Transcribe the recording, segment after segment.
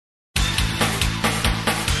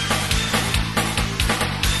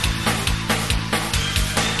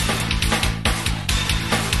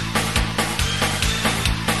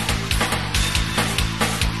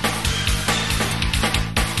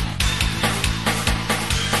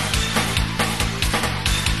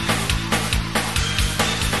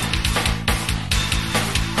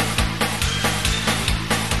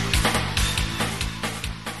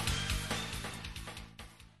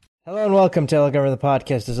welcome to Look Over the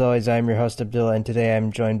Podcast. As always, I'm your host, Abdullah, and today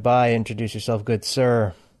I'm joined by, introduce yourself, good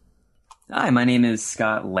sir. Hi, my name is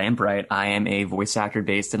Scott Lambright. I am a voice actor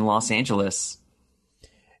based in Los Angeles.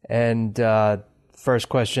 And first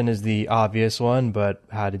question is the obvious one, but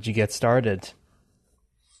how did you get started?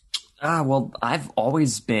 Well, I've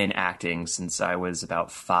always been acting since I was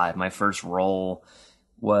about 5. My first role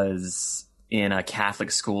was in a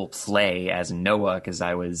Catholic school play as Noah, because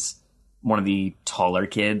I was one of the taller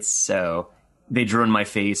kids. So they drew in my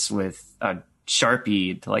face with a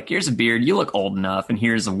Sharpie to like, here's a beard, you look old enough, and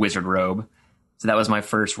here's a wizard robe. So that was my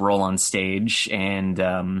first role on stage. And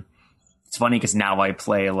it's funny because now I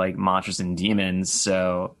play like monsters and demons.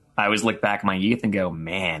 So I always look back at my youth and go,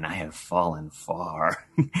 man, I have fallen far.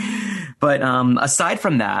 But aside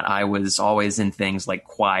from that, I was always in things like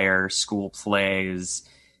choir, school plays.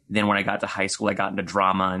 Then when I got to high school, I got into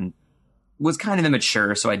drama and was kind of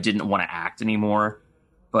immature, so I didn't want to act anymore.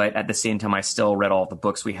 But at the same time, I still read all the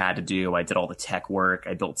books we had to do. I did all the tech work.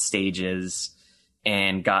 I built stages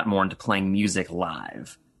and got more into playing music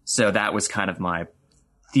live. So that was kind of my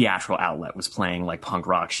theatrical outlet, was playing like punk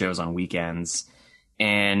rock shows on weekends.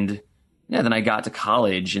 And yeah, then I got to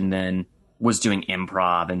college and then was doing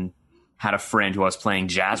improv and had a friend who I was playing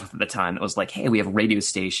jazz with at the time that was like, hey, we have a radio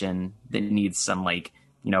station that needs some like,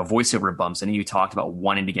 voiceover bumps. And you talked about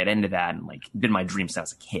wanting to get into that, and like been my dream since I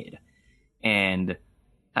was a kid. And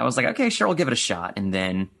I was like, okay, sure, I'll give it a shot. And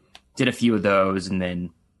then did a few of those. And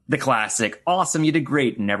then the classic, awesome, you did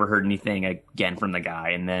great. Never heard anything again from the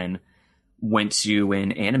guy. And then went to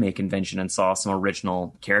an anime convention and saw some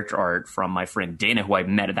original character art from my friend Dana, who I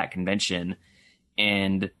met at that convention.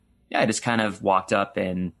 And yeah, I just kind of walked up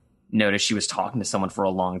and noticed she was talking to someone for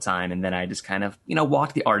a long time. And then I just kind of,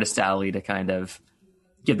 walked the artist alley to kind of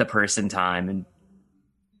give the person time. And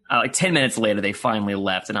like 10 minutes later, they finally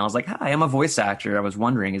left. And I was like, hi, I'm a voice actor. I was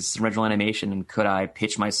wondering, is this original animation? And could I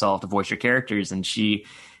pitch myself to voice your characters? And she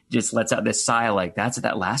just lets out this sigh like, that's what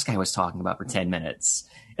that last guy was talking about for 10 minutes.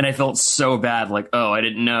 And I felt so bad, like, oh, I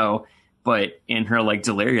didn't know. But in her like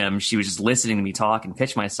delirium, she was just listening to me talk and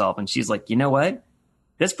pitch myself. And she's like, you know what?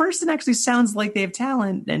 This person actually sounds like they have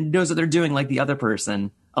talent and knows what they're doing like the other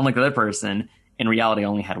person. Unlike the other person, in reality, I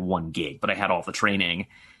only had one gig, but I had all the training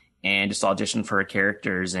and just auditioned for her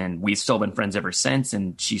characters. And we've still been friends ever since.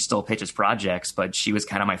 And she still pitches projects, but she was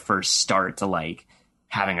kind of my first start to like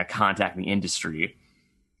having a contact in the industry.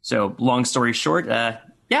 So long story short,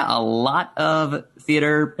 yeah, a lot of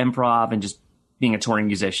theater, improv, and just being a touring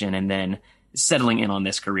musician, and then settling in on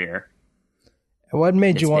this career. What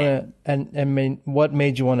made you want to, what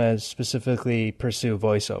made you want to specifically pursue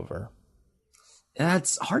voiceover?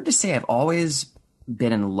 It's hard to say. I've always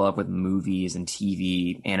been in love with movies and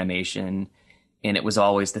TV animation, and it was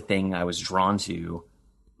always the thing I was drawn to.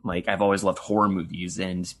 Like, I've always loved horror movies,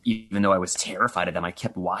 and even though I was terrified of them, I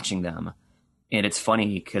kept watching them. And it's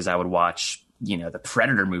funny because I would watch, the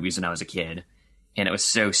Predator movies when I was a kid, and it was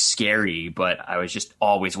so scary, but I was just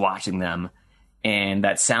always watching them. And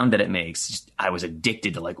that sound that it makes, I was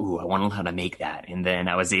addicted to like, ooh, I want to learn how to make that. And then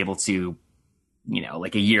I was able to,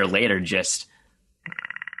 like a year later, just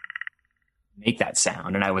make that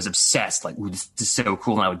sound. And I was obsessed, like, ooh, this is so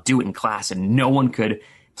cool. And I would do it in class and no one could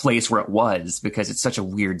place where it was because it's such a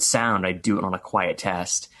weird sound. I'd do it on a quiet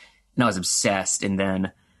test and I was obsessed. And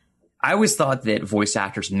then I always thought that voice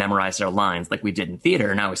actors memorized their lines like we did in theater,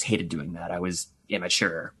 and I always hated doing that. I was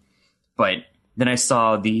immature. But then I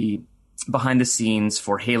saw the behind the scenes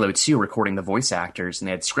for Halo 2 recording the voice actors, and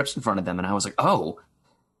they had scripts in front of them, and I was like, oh,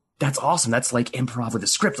 that's awesome. That's like improv with a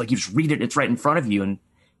script. Like, you just read it, it's right in front of you. And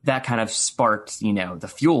that kind of sparked,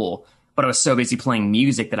 the fuel. But I was so busy playing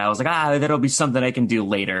music that I was like, that'll be something I can do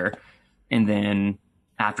later. And then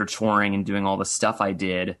after touring and doing all the stuff I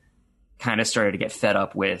did, kind of started to get fed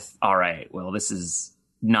up with, all right, well, this is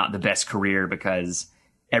not the best career because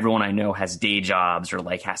everyone I know has day jobs or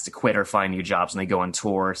like has to quit or find new jobs when they go on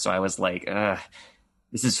tour. So I was like,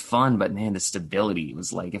 this is fun, but man, the stability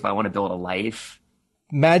was like, if I want to build a life.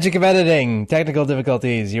 Magic of editing, technical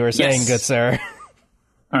difficulties. You were saying, yes. Good sir.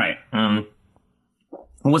 All right.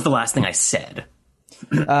 What was the last thing I said?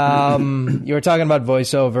 You were talking about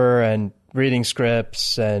voiceover and reading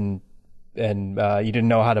scripts and you didn't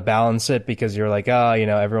know how to balance it because you're like,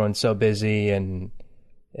 everyone's so busy and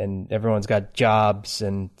everyone's got jobs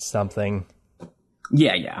and something.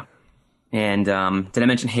 Yeah. And did I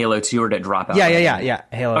mention Halo 2 or did it drop out? Yeah.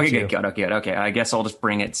 Halo 2. Okay, good. Okay, I guess I'll just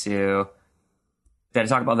bring it to... Did I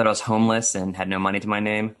talk about that I was homeless and had no money to my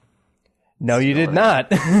name? No, you did not.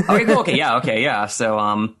 Okay, cool. Okay, yeah.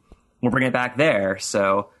 So we'll bring it back there.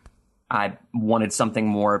 So I wanted something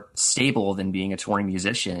more stable than being a touring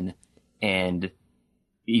musician. And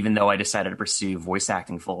even though I decided to pursue voice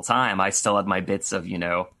acting full time, I still had my bits of,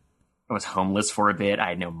 I was homeless for a bit. I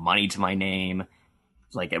had no money to my name.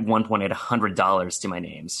 Like at one point I had $100 to my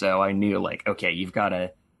name. So I knew like, okay,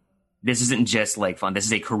 this isn't just like fun. This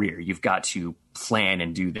is a career. You've got to plan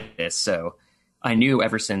and do this. So I knew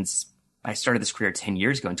ever since I started this career 10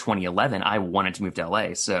 years ago in 2011, I wanted to move to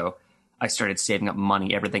LA. So I started saving up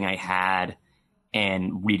money, everything I had,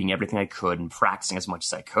 and reading everything I could and practicing as much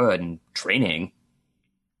as I could and training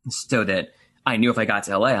so that I knew if I got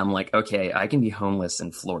to LA, I'm like, okay, I can be homeless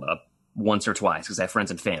in Florida once or twice because I have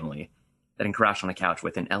friends and family that I can crash on a couch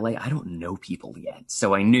with. In LA, I don't know people yet.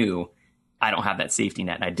 So I knew I don't have that safety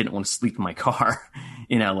net and I didn't want to sleep in my car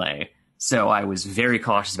in LA. So I was very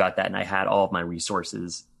cautious about that and I had all of my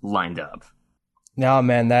resources lined up. No,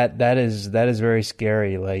 man, that is very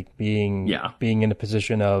scary. Like being in a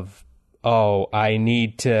position of, oh, I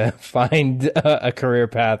need to find a career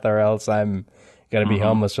path or else I'm going to be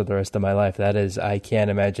homeless for the rest of my life. I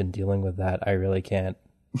can't imagine dealing with that. I really can't.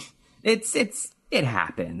 It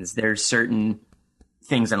happens. There's certain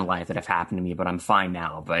things in life that have happened to me, but I'm fine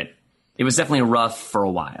now. But it was definitely rough for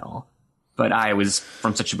a while. But I was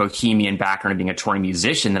from such a bohemian background of being a touring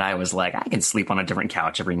musician that I was like, I can sleep on a different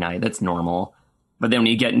couch every night. That's normal. But then when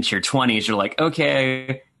you get into your 20s, you're like,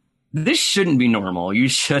 okay, this shouldn't be normal.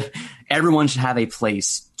 Everyone should have a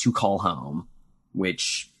place to call home,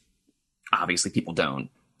 which obviously people don't.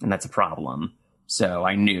 And that's a problem. So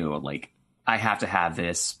I knew like I have to have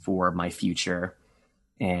this for my future,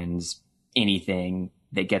 and anything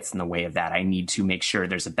that gets in the way of that, I need to make sure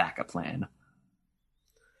there's a backup plan.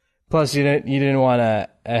 Plus, you didn't want to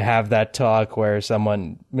have that talk where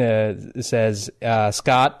someone says,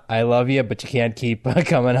 Scott, I love you, but you can't keep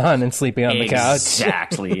coming on and sleeping on the couch.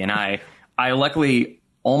 Exactly. And I luckily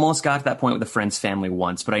almost got to that point with a friend's family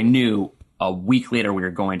once, but I knew a week later we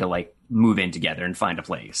were going to like move in together and find a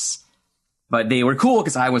place. But they were cool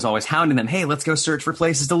because I was always hounding them. Hey, let's go search for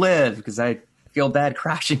places to live because I feel bad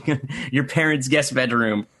crashing your parents' guest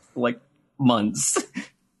bedroom for like months.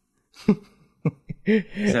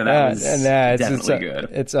 So that was definitely good.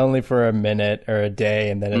 It's only for a minute or a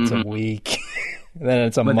day, and then it's a week, and then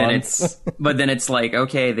it's a month. But then it's like,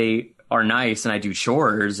 okay, they are nice, and I do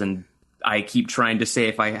chores, and I keep trying to say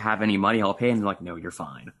if I have any money, I'll pay, and they're like, no, you're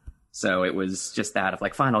fine. So it was just that of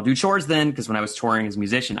like, fine, I'll do chores then, because when I was touring as a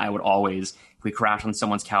musician, I would always, if we crashed on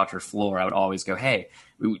someone's couch or floor, I would always go, hey,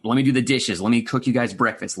 let me do the dishes, let me cook you guys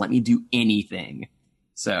breakfast, let me do anything.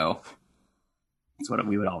 So that's what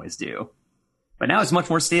we would always do. But now it's much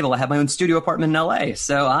more stable. I have my own studio apartment in LA,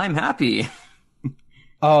 so I'm happy.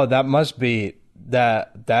 Oh, that must be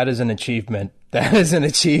that is an achievement. That is an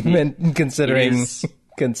achievement considering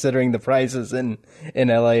the prices in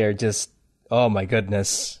LA are just, oh my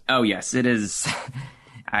goodness. Oh yes, it is.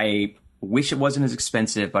 I wish it wasn't as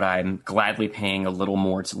expensive, but I'm gladly paying a little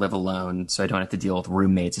more to live alone so I don't have to deal with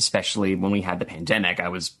roommates, especially when we had the pandemic. I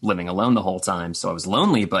was living alone the whole time, so I was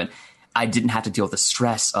lonely, but I didn't have to deal with the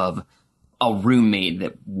stress of a roommate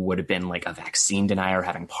that would have been like a vaccine denier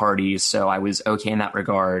having parties. So I was okay in that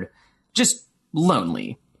regard. Just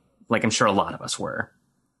lonely, like I'm sure a lot of us were.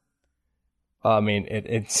 I mean,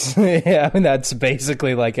 it's yeah. I mean, that's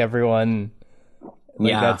basically like everyone. Like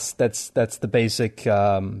yeah, that's the basic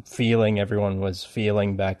feeling everyone was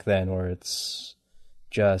feeling back then, where it's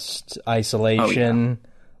just isolation,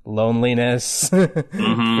 loneliness,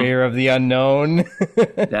 fear of the unknown.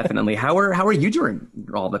 Definitely. How are you during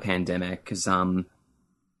all the pandemic? Because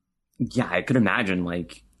I could imagine,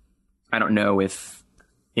 like, I don't know if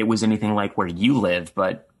it was anything like where you live,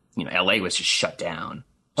 but LA was just shut down.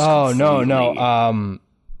 Oh, no.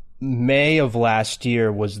 May of last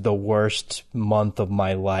year was the worst month of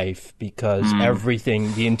my life because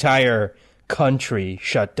the entire country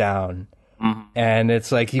shut down. Mm-hmm. And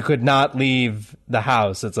it's like you could not leave the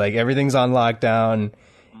house. It's like everything's on lockdown.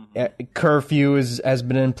 Curfew has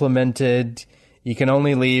been implemented. You can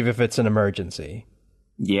only leave if it's an emergency.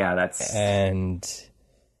 Yeah, and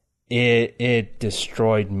it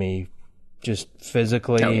destroyed me just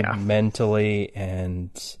physically, mentally,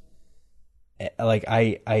 and like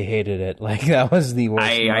I hated it. Like that was the worst.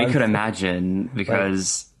 I could imagine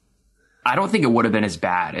because I don't think it would have been as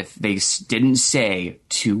bad if they didn't say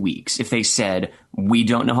 2 weeks. If they said, we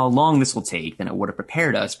don't know how long this will take, then it would have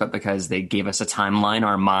prepared us. But because they gave us a timeline,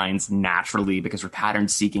 our minds naturally, because we're pattern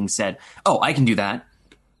seeking, said, oh, I can do that.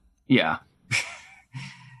 Yeah.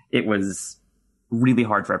 It was really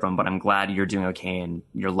hard for everyone, but I'm glad you're doing okay and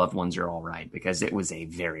your loved ones are all right because it was a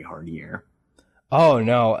very hard year. Oh,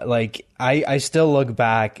 no. Like, I still look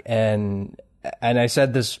back and and I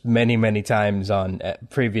said this many, many times on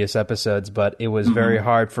previous episodes, but it was very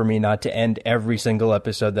hard for me not to end every single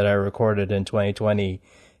episode that I recorded in 2020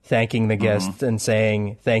 thanking the guests and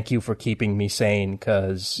saying, thank you for keeping me sane,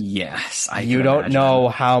 because yes, you don't know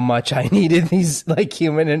how much I needed these like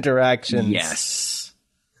human interactions. Yes.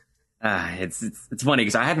 It's funny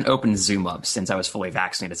because I haven't opened Zoom up since I was fully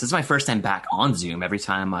vaccinated. This is my first time back on Zoom. Every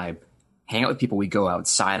time I hang out with people, we go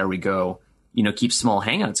outside or we go, keep small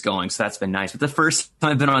hangouts going. So that's been nice. But the first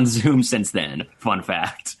time I've been on Zoom since then, fun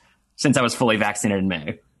fact, since I was fully vaccinated in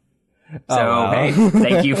May. So, hey,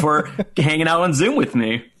 thank you for hanging out on Zoom with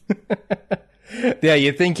me. Yeah,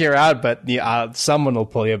 you think you're out, but someone will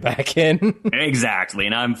pull you back in. Exactly,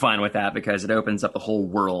 and I'm fine with that because it opens up the whole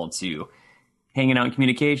world to hanging out in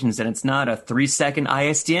communications, and it's not a 3-second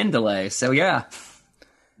ISDN delay. So, yeah.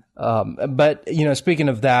 But, speaking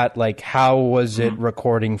of that, like, how was it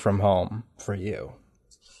recording from home for you?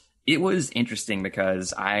 It was interesting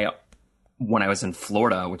because when I was in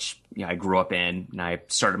Florida, which I grew up in and I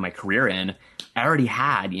started my career in, I already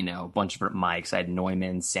had, a bunch of different mics. I had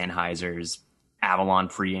Neumann, Sennheisers, Avalon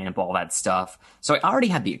preamp, all that stuff. So I already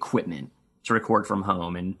had the equipment to record from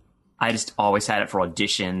home, and I just always had it for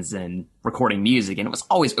auditions and recording music, and it was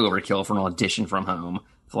always overkill for an audition from home.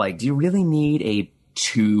 Like, do you really need a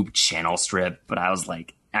tube channel strip? But I was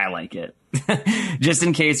like, I like it. Just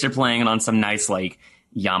in case they're playing it on some nice, like,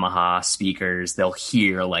 Yamaha speakers, they'll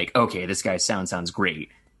hear, like, okay, this guy's sounds great.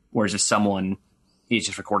 Whereas if someone is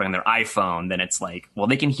just recording on their iPhone, then it's like, well,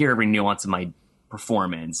 they can hear every nuance of my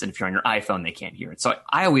performance, and if you're on your iPhone, they can't hear it. So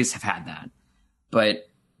I always have had that. But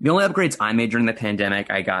the only upgrades I made during the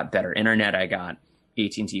pandemic, I got better internet, I got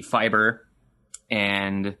AT&T fiber,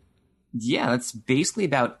 and yeah, that's basically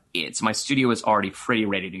about it. So my studio was already pretty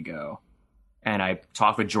ready to go. And I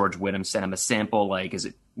talked with George Whittam, sent him a sample, like, is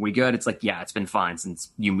it we good? It's like, yeah, it's been fine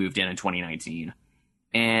since you moved in 2019.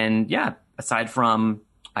 And yeah, aside from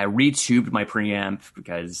I retubed my preamp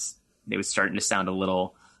because it was starting to sound a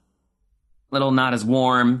little not as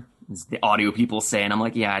warm as the audio people say. And I'm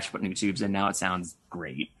like, yeah, I should put new tubes in. Now it sounds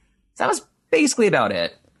great. So that was basically about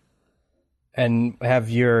it. And have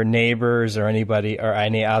your neighbors or anybody or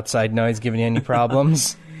any outside noise given you any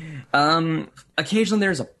problems? Occasionally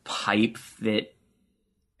there's a pipe that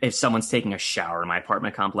if someone's taking a shower in my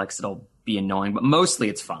apartment complex, it'll be annoying, but mostly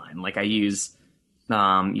it's fine. Like I use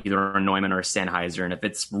either a Neumann or a Sennheiser, and if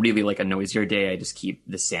it's really like a noisier day, I just keep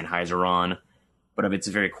the Sennheiser on. But if it's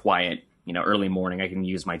very quiet, early morning, I can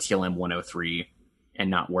use my TLM 103 and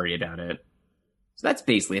not worry about it. So that's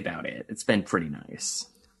basically about it. It's been pretty nice.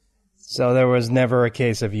 So there was never a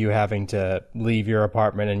case of you having to leave your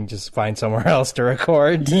apartment and just find somewhere else to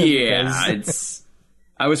record? Yeah,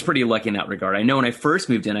 I was pretty lucky in that regard. I know when I first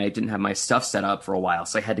moved in, I didn't have my stuff set up for a while,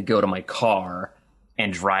 so I had to go to my car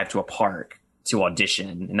and drive to a park to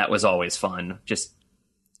audition, and that was always fun. Just,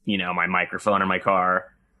 my microphone in my car.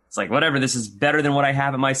 It's like, whatever, this is better than what I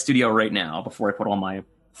have in my studio right now before I put all my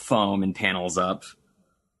foam and panels up.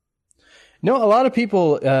 No, a lot of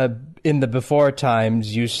people in the before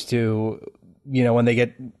times used to, when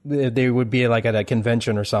they would be like at a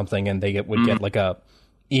convention or something, and they would get like a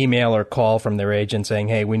email or call from their agent saying,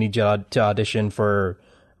 hey, we need you to audition for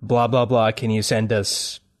blah, blah, blah. Can you send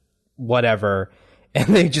us whatever?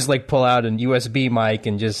 And they just like pull out an USB mic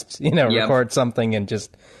and just, record something and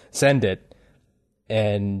just send it.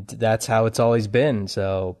 And that's how it's always been.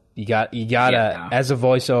 So you gotta, as a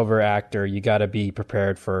voiceover actor, you gotta be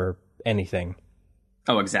prepared for anything.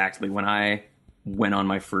 Oh, exactly. When I went on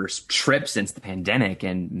my first trip since the pandemic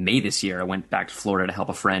in May this year, I went back to Florida to help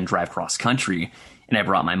a friend drive cross country, and I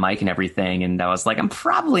brought my mic and everything, and I was like, I'm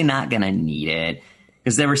probably not gonna need it,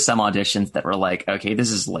 because there were some auditions that were like, okay, this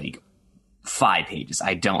is like 5 pages.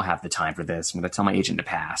 I don't have the time for this. I'm gonna tell my agent to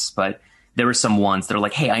pass. But there were some ones that are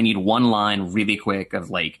like, hey, I need one line really quick of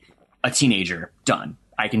like a teenager. Done.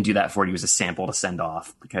 I can do that for you as a sample to send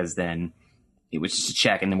off, because then it was just a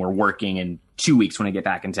check, and then we're working in 2 weeks when I get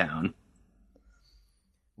back in town.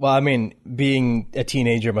 Well, I mean, being a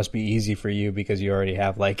teenager must be easy for you because you already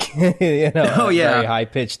have like, very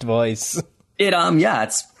high-pitched voice.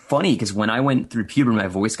 It's funny because when I went through puberty, my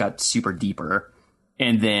voice got super deeper.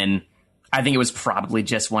 And then I think it was probably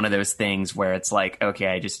just one of those things where it's like,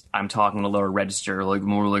 okay, I'm talking a lower register, like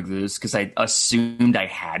more like this, because I assumed I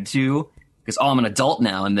had to, because I'm an adult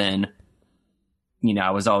now. And then,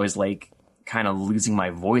 I was always like kind of losing my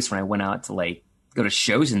voice when I went out to like go to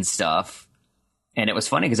shows and stuff. And it was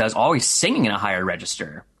funny because I was always singing in a higher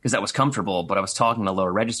register because that was comfortable, but I was talking in a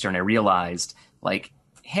lower register, and I realized like,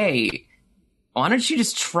 hey, why don't you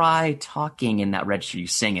just try talking in that register you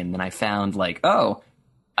sing in? And then I found like, oh,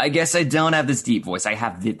 I guess I don't have this deep voice. I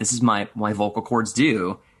have this is my vocal cords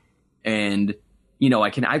do, and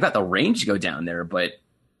I've got the range to go down there, but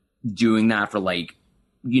doing that for like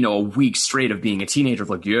a week straight of being a teenager,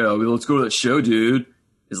 like let's go to that show, dude,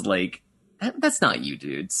 is like that's not you,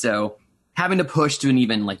 dude. So having to push to an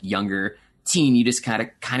even like younger teen, you just kind of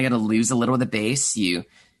got to lose a little of the bass. You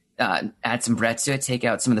add some breath to it, take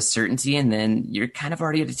out some of the certainty, and then you're kind of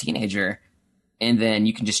already a teenager. And then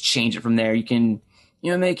you can just change it from there. You can,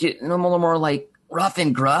 make it a little more like rough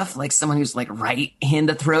and gruff, like someone who's like right in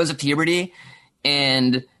the throes of puberty.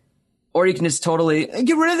 Or you can just totally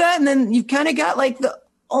get rid of that. And then you've kind of got like the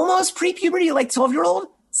almost pre-puberty, like 12-year-old.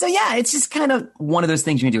 So yeah, it's just kind of one of those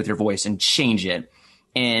things you can do with your voice and change it.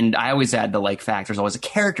 And I always add the like fact, there's always a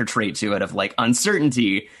character trait to it of like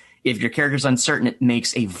uncertainty. If your character's uncertain, it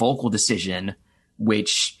makes a vocal decision,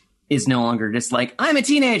 which is no longer just like, I'm a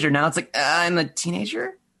teenager. Now it's like, I'm a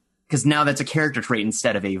teenager? Because now that's a character trait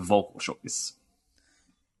instead of a vocal choice.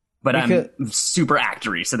 But I'm super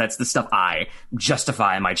actory, so that's the stuff I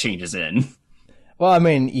justify my changes in. Well, I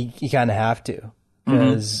mean, you kind of have to.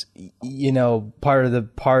 Because,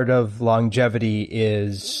 part of longevity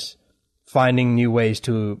is finding new ways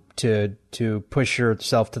to push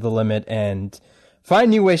yourself to the limit and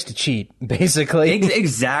find new ways to cheat, basically.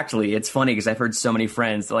 Exactly. It's funny because I've heard so many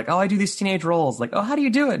friends, they're like, oh, I do these teenage roles. Like, oh, how do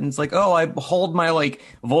you do it? And it's like, oh, I hold my like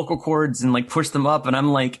vocal cords and like push them up. And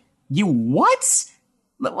I'm like, you what?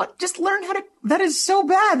 What? Just learn how to, that is so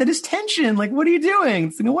bad. That is tension. Like, what are you doing?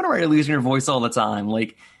 It's like, no wonder you're losing your voice all the time.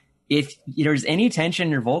 Like, if there's any tension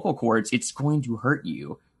in your vocal cords, it's going to hurt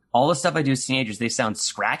you. All the stuff I do as teenagers, they sound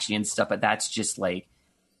scratchy and stuff, but that's just like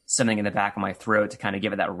something in the back of my throat to kind of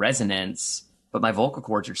give it that resonance. But my vocal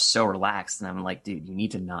cords are so relaxed, and I'm like, dude, you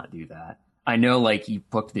need to not do that. I know, like, you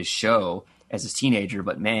booked this show as a teenager,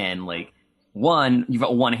 but man, like, one, you've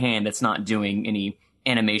got one hand that's not doing any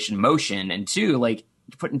animation motion, and two, like,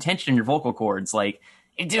 you're putting tension in your vocal cords. Like,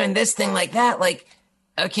 you're doing this thing like that. Like,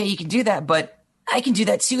 okay, you can do that, but I can do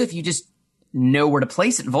that too if you just know where to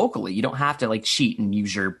place it vocally. You don't have to, like, cheat and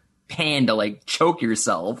use your hand to, like, choke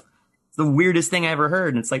yourself. It's the weirdest thing I ever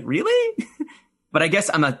heard, and it's like, really? But I guess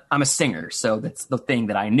I'm a singer, so that's the thing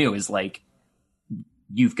that I knew is like,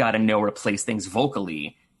 you've got to know where to place things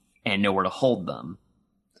vocally and know where to hold them.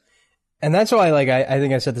 And that's why, like, I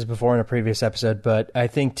think I said this before in a previous episode, but I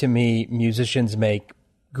think to me, musicians make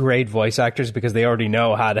great voice actors because they already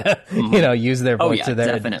know how to, use their voice to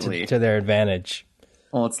their advantage.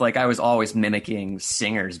 Well, it's like I was always mimicking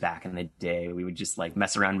singers back in the day. We would just like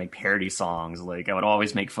mess around and make parody songs. Like I would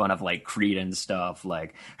always make fun of like Creed and stuff.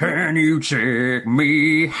 Like, can you take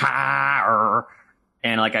me higher?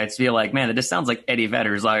 And like I'd feel like, man, that just sounds like Eddie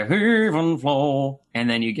Vedder's like Heaven Flow. And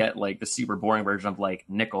then you get like the super boring version of like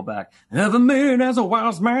Nickelback, Ever Man as a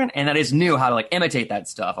Wise Man. And I just knew how to like imitate that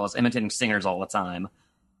stuff. I was imitating singers all the time.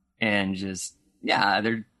 And just, yeah,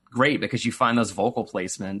 they're great because you find those vocal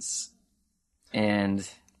placements. And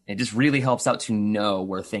it just really helps out to know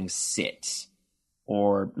where things sit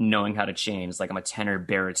or knowing how to change. Like I'm a tenor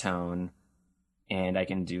baritone and I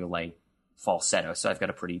can do like falsetto. So I've got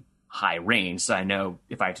a pretty high range. So I know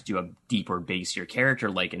if I have to do a deeper, bassier character,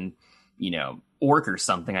 like in, Orc or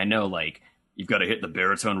something, I know like you've got to hit the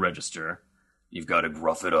baritone register. You've got to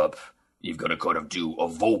gruff it up. You've got to kind of do a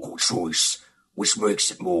vocal choice, which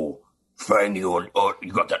makes it more fangy on,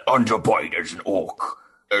 you got that underbite as an orc.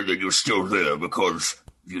 And then you're still there because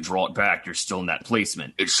if you draw it back, you're still in that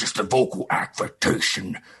placement. It's just a vocal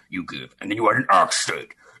affectation you give. And then you add an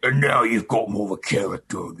accent. And now you've got more of a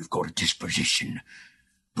character. You've got a disposition.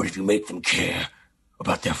 But if you make them care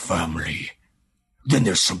about their family, then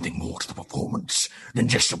there's something more to the performance than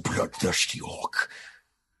just a bloodthirsty orc.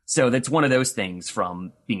 So that's one of those things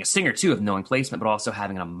from being a singer, too, of knowing placement, but also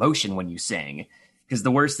having an emotion when you sing. Because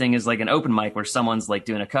the worst thing is like an open mic where someone's like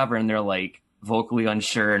doing a cover and they're like, vocally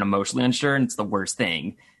unsure and emotionally unsure, and it's the worst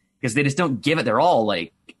thing because they just don't give it their all.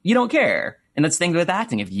 Like, you don't care. And that's the thing with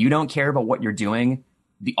acting. If you don't care about what you're doing,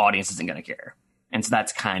 the audience isn't going to care. And so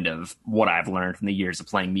that's kind of what I've learned from the years of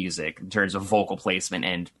playing music in terms of vocal placement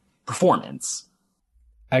and performance.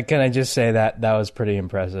 Can I just say that was pretty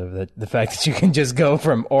impressive. That the fact that you can just go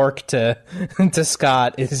from orc to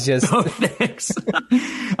Scott is just. Oh, thanks.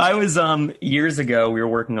 I was years ago. We were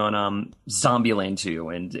working on Zombieland 2,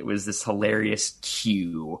 and it was this hilarious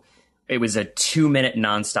cue. It was a 2-minute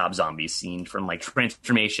nonstop zombie scene from like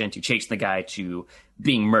transformation to chasing the guy to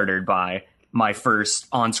being murdered by my first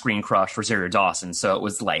on-screen crush, Rosario Dawson. So it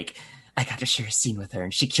was like I got to share a scene with her,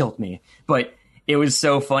 and she killed me, but. It was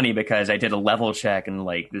so funny because I did a level check and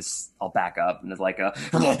like this, I'll back up and it's like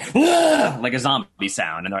a zombie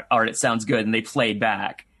sound and all right, it sounds good. And they played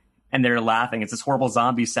back and they're laughing. It's this horrible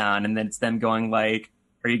zombie sound, and then it's them going like,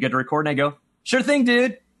 "Are you good to record?" And I go, "Sure thing,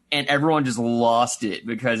 dude." And everyone just lost it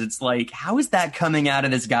because it's like, how is that coming out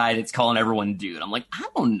of this guy that's calling everyone dude? I'm like, I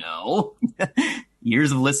don't know.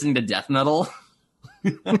 Years of listening to death metal.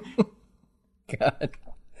 God.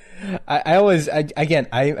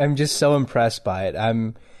 I'm just so impressed by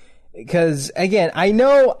it. Because again, I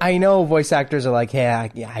know voice actors are like, hey,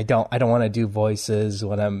 I don't want to do voices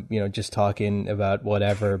when I'm, just talking about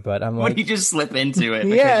whatever, but I'm like, when you just slip into it,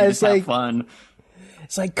 yeah, it's like fun.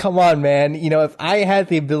 It's like, come on, man. If I had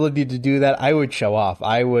the ability to do that, I would show off.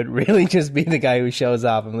 I would really just be the guy who shows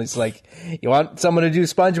off. I'm just like, you want someone to do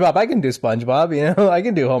SpongeBob? I can do SpongeBob. I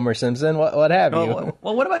can do Homer Simpson. What have you?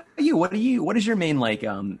 Well, what about you? What is your main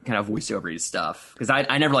kind of voiceover stuff? Because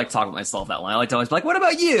I never like to talk about myself that long. I like to always be like, what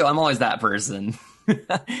about you? I'm always that person.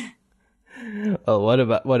 Oh, what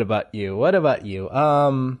about you? What about you?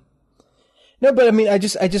 No, but I mean, I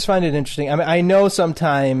just find it interesting. I mean, I know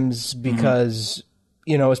sometimes because.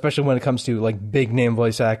 Especially when it comes to like big name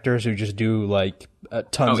voice actors who just do like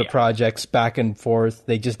tons of projects back and forth.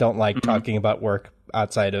 They just don't like talking about work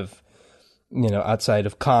outside of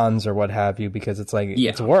cons or what have you, because it's like,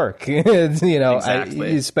 it's work. It's,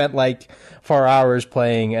 exactly. You spent like 4 hours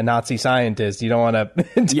playing a Nazi scientist. You don't want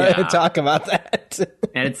to talk about that.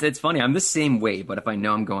 And it's funny. I'm the same way, but if I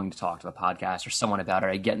know I'm going to talk to a podcast or someone about it,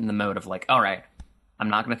 I get in the mode of like, all right, I'm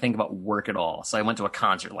not going to think about work at all. So I went to a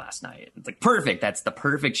concert last night. It's like, perfect. That's the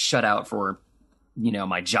perfect shutout for,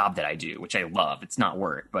 my job that I do, which I love. It's not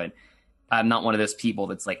work, but I'm not one of those people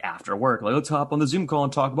that's like after work, like, let's hop on the Zoom call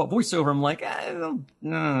and talk about voiceover. I'm like, I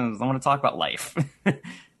want to talk about life.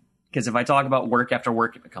 Because if I talk about work after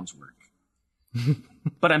work, it becomes work.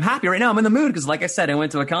 But I'm happy right now. I'm in the mood because, like I said, I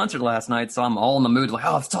went to a concert last night, so I'm all in the mood. Like,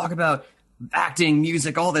 let's talk about acting,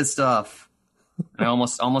 music, all this stuff. I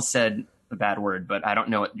almost said a bad word, but I don't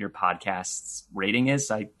know what your podcast's rating is.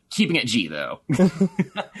 Keeping it G though.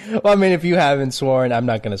 Well, I mean, if you haven't sworn, I'm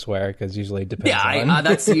not going to swear because usually it depends. Yeah,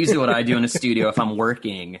 that's usually what I do in a studio. If I'm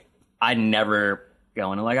working, I never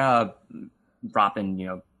go into like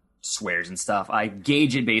dropping swears and stuff. I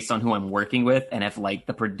gauge it based on who I'm working with, and if like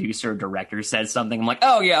the producer or director says something, I'm like,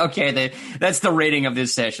 oh yeah, okay, that's the rating of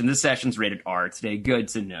this session. This session's rated R today. Good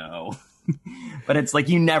to know. But it's like,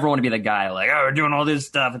 you never want to be the guy like, oh, we're doing all this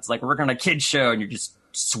stuff. It's like, we're working on a kid's show and you're just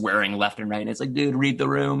swearing left and right. And it's like, dude, read the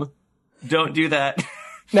room. Don't do that.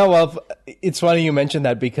 No, well, it's funny you mentioned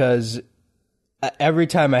that because every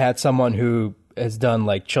time I had someone who has done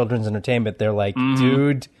like children's entertainment, they're like,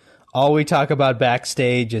 dude, all we talk about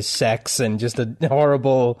backstage is sex and just the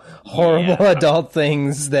horrible adult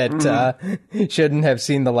things that shouldn't have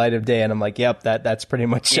seen the light of day. And I'm like, yep, that's pretty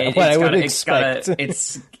much what I would expect.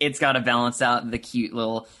 It's got to balance out the cute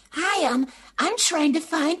little, hi, I'm trying to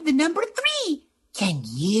find the number 3. Can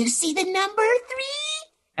you see the number 3?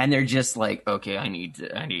 And they're just like, okay, I need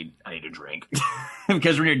a drink.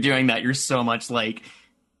 Because when you're doing that, you're so much like,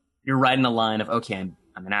 you're riding the line of, okay, I'm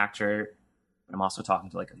an actor. I'm also talking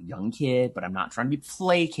to like a young kid, but I'm not trying to be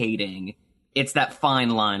placating. It's that fine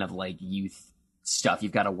line of like youth stuff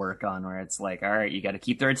you've got to work on where it's like, all right, you got to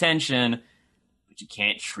keep their attention, but you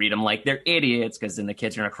can't treat them like they're idiots because then the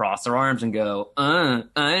kids are going to cross their arms and go, I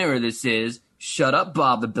know where this is. Shut up,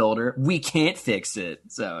 Bob the Builder. We can't fix it.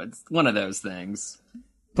 So it's one of those things.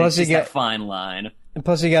 Plus, you get that fine line. And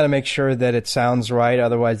plus, you got to make sure that it sounds right.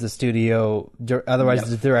 Otherwise,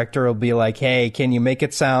 the director will be like, "Hey, can you make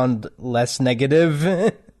it sound less negative?"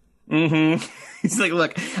 He's like,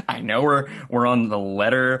 "Look, I know we're on the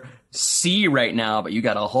letter C right now, but you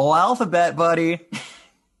got a whole alphabet, buddy."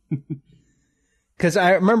 Because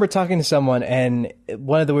I remember talking to someone, and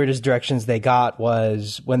one of the weirdest directions they got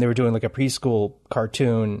was when they were doing like a preschool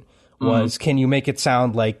cartoon. Was can you make it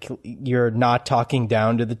sound like you're not talking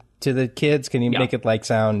down to the kids? Can you make it like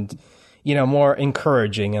sound, more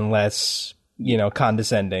encouraging and less,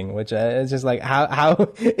 condescending? Which is just like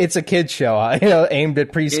how it's a kids show, aimed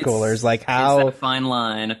at preschoolers. Like how it's that fine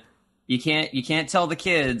line. You can't tell the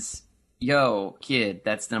kids, yo, kid,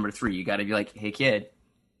 that's number 3. You got to be like, hey, kid,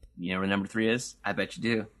 you know where number 3 is? I bet you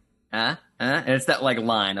do. And it's that like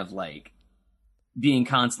line of like being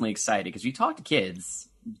constantly excited because you talk to kids.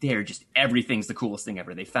 They're just, everything's the coolest thing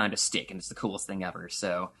ever. They found a stick and it's the coolest thing ever.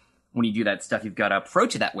 So when you do that stuff, you've got to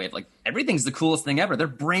approach it that way. Like, everything's the coolest thing ever. They're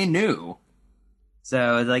brand new.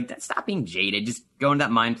 So like, stop being jaded. Just go into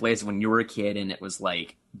that mind place when you were a kid and it was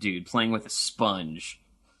like, dude, playing with a sponge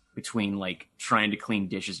between like trying to clean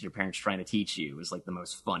dishes your parents trying to teach you was like the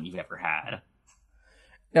most fun you've ever had.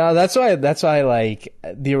 No, that's why like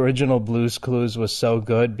the original Blue's Clues was so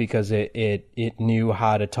good because it knew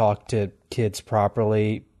how to talk to kids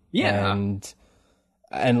properly. Yeah. And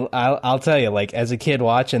And I'll tell you, like, as a kid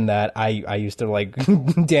watching that, I used to like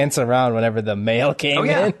dance around whenever the mail came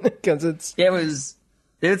in because it's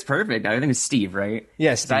perfect. I think it's Steve, right?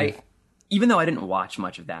 Yes, Steve. Even though I didn't watch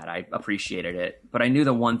much of that, I appreciated it. But I knew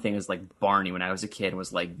the one thing is like Barney when I was a kid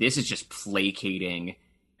was like, this is just placating.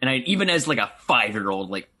 And I even as like a 5-year-old,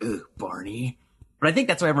 like, ugh, Barney. But I think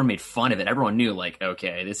that's why everyone made fun of it. Everyone knew like,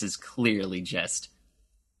 okay, this is clearly just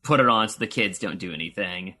put it on so the kids don't do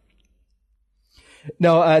anything.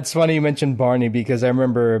 No, it's funny you mentioned Barney because I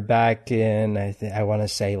remember back in I want to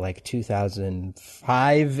say like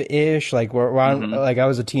 2005-ish, like like I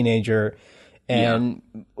was a teenager. And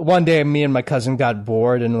one day, me and my cousin got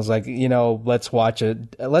bored and was like, let's watch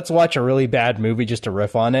a really bad movie just to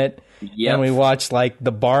riff on it. Yep. And we watched like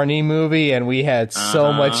the Barney movie, and we had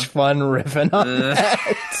so much fun riffing on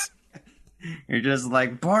that. You're just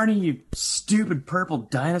like, Barney, you stupid purple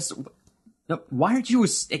dinosaur. No, why aren't you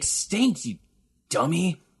extinct, you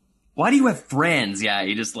dummy? Why do you have friends? Yeah,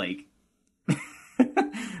 you just like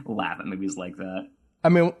laugh at movies like that. I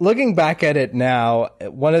mean, looking back at it now,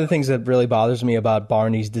 one of the things that really bothers me about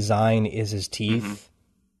Barney's design is his teeth.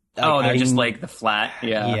 Mm-hmm. They're just like the flat.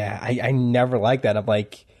 Yeah. Yeah, I never liked that. I'm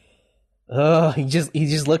like, he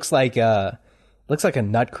just looks like a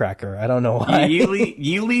nutcracker. I don't know why.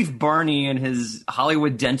 You leave Barney and his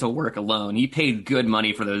Hollywood dental work alone. He paid good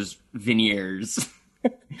money for those veneers.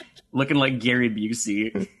 Looking like Gary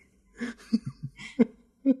Busey.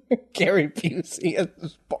 Gary Busey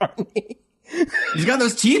as Barney. He's got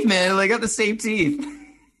those teeth, man. They got the same teeth.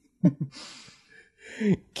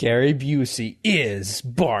 Gary Busey is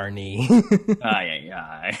Barney.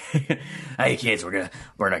 Aye. Hey, kids, we're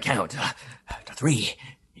gonna count to 3.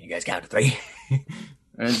 You guys count to 3. And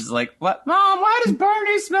it's just like, what? Mom, why does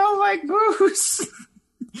Barney smell like booze?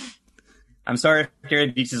 I'm sorry if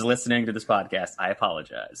Gary Busey is listening to this podcast. I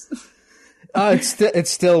apologize. It's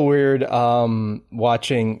still weird going back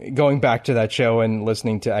to that show and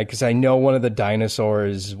listening to, because I know one of the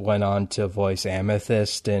dinosaurs went on to voice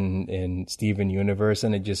Amethyst in Steven Universe,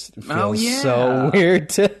 and it just feels so weird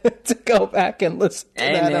to go back and listen to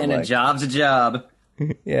that. Man, a job's a job.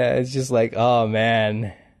 Yeah, it's just like, oh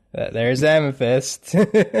man, there's Amethyst.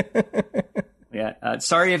 Yeah,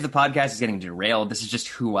 sorry if the podcast is getting derailed. This is just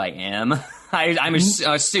who I am. I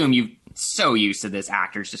assume you've so used to this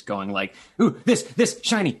actors just going like, ooh, this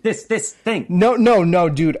shiny, this thing. No,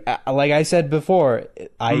 dude. Like I said before,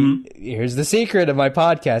 here's the secret of my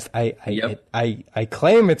podcast. I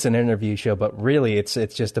claim it's an interview show, but really it's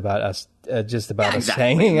just about us, us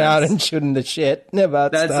hanging out and shooting the shit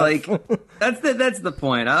about that's stuff. That's the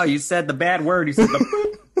point. Oh, you said the bad word. You said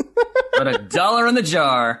the but $1 in the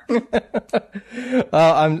jar.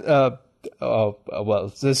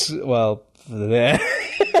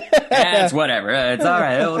 It's whatever. It's all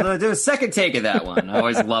right. We'll do a second take of that one. I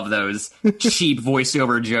always love those cheap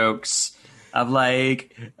voiceover jokes of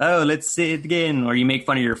like, oh, let's say it again. Or you make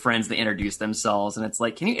fun of your friends that introduce themselves, and it's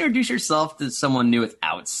like, can you introduce yourself to someone new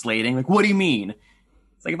without slating? Like, what do you mean?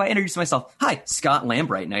 It's like if I introduce myself, hi, Scott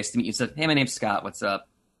Lambright, nice to meet you. So, hey, my name's Scott. What's up?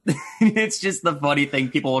 It's just the funny thing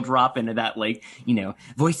people will drop into that, like,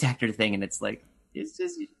 voice actor thing, and it's like, it's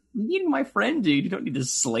just you my friend, dude. You don't need to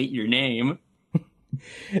slate your name.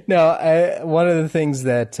 No, one of the things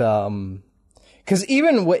that, because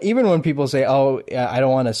even when people say, "Oh, I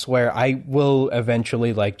don't want to swear," I will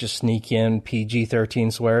eventually like just sneak in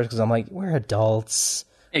PG-13 swears because I'm like, we're adults.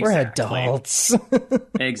 Exactly. We're adults.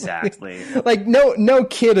 Exactly. Like no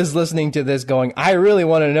kid is listening to this going, I really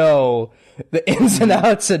want to know the ins and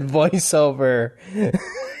outs and voiceover.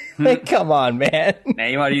 Like, come on, man.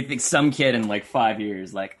 Now, what do you think? Some kid in like 5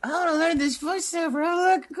 years, like, I want to learn this voiceover.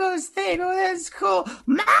 Oh, look, cool thing. Oh, that's cool.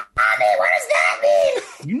 Mommy, what does that mean?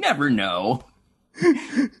 You never know.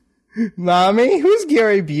 Mommy, who's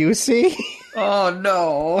Gary Busey? Oh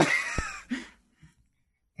no.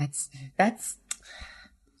 That's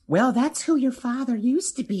who your father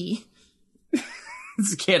used to be.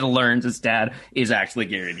 This kid learns his dad is actually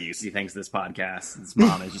Gary Busey thanks to this podcast. His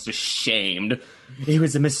mom is just ashamed. It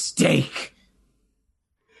was a mistake.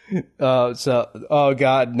 Oh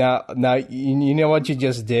God! Now you know what you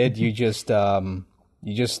just did. You just pitched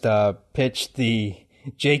the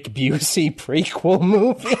Jake Busey prequel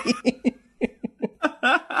movie.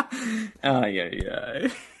 Oh yeah.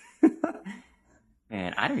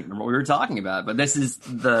 Man, I don't even remember what we were talking about, but this is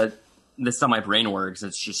how my brain works.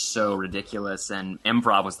 It's just so ridiculous, and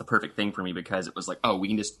improv was the perfect thing for me because it was like, oh, we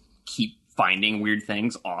can just keep finding weird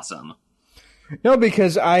things. Awesome. No,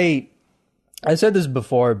 because I said this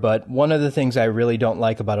before, but one of the things I really don't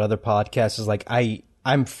like about other podcasts is like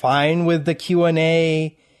I'm fine with the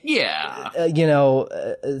Q&A, yeah,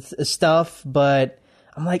 stuff, but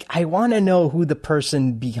I'm like, I want to know who the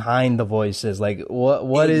person behind the voice is. Like,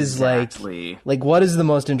 what exactly. is what is the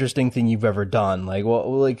most interesting thing you've ever done? Like,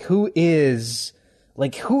 who is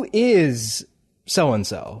so and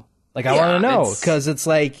so? Like, I want to know, because it's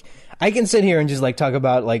like I can sit here and just like talk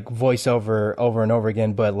about like voiceover over and over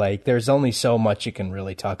again, but like there's only so much you can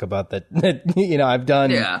really talk about that I've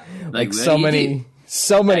done like so many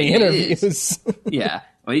interviews. Yeah.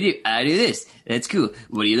 What do you do? I do this. That's cool.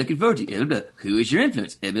 What are you looking forward to? Blah, blah. Who is your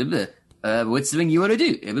influence? Blah, blah, blah. What's something you want to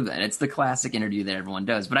do? Blah, blah, blah. And it's the classic interview that everyone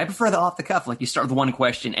does. But I prefer the off the cuff. Like, you start with one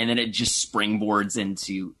question and then it just springboards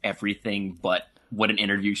into everything but what an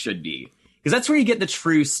interview should be. Because that's where you get the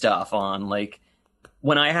true stuff on. Like,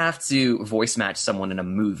 when I have to voice match someone in a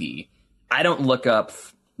movie, I don't look up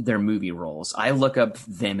their movie roles. I look up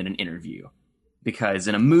them in an interview. Because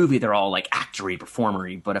in a movie, they're all like actory,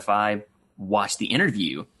 performery. But if I watch the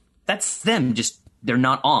interview, that's them. They're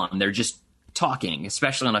not on. They're just talking,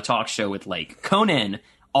 especially on a talk show with like Conan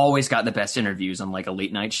always got the best interviews on like a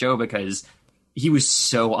late night show because he was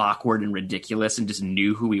so awkward and ridiculous and just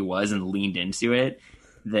knew who he was and leaned into it,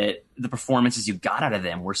 that the performances you got out of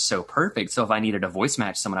them were so perfect. So if I needed a voice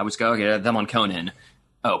match someone, I would just go, okay, them on Conan.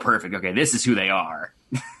 Oh, perfect. Okay, this is who they are.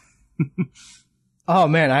 Oh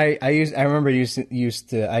man, I remember used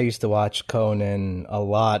to watch Conan a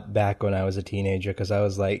lot back when I was a teenager,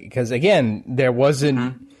 because again there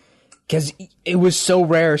wasn't, because it was so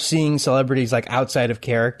rare seeing celebrities like outside of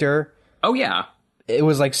character. Oh yeah, it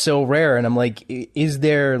was like so rare, and I'm like, is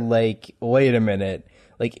there like, wait a minute,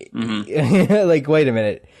 like like wait a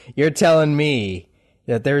minute, you're telling me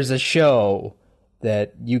that there's a show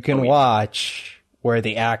that you can watch where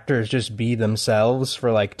the actors just be themselves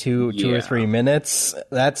for like two or 3 minutes?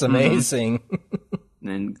 That's amazing.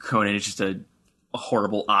 And Conan is just a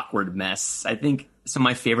horrible, awkward mess. I think some of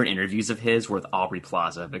my favorite interviews of his were with Aubrey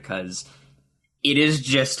Plaza, because it is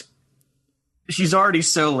just, she's already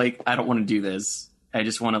so like, I don't want to do this. I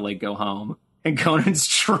just want to like go home. And Conan's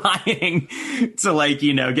trying to like,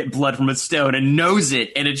 get blood from a stone and knows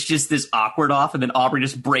it. And it's just this awkward off. And then Aubrey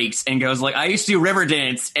just breaks and goes like, I used to do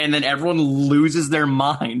Riverdance. And then everyone loses their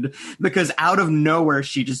mind because out of nowhere,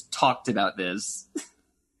 she just talked about this.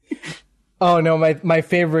 Oh no, my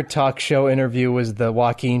favorite talk show interview was the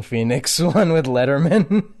Joaquin Phoenix one with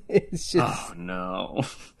Letterman. It's just, oh no.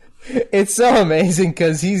 It's so amazing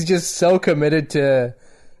because he's just so committed to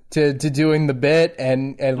doing the bit,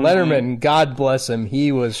 and Letterman, God bless him,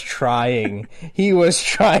 he was trying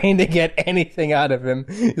to get anything out of him.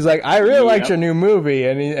 He's like, I really liked your new movie,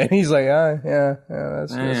 and he's like, yeah,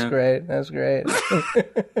 that's great, that's great.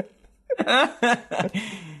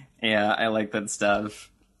 Yeah, I like that stuff.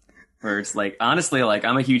 Where it's like, honestly, like,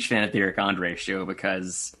 I'm a huge fan of the Eric Andre show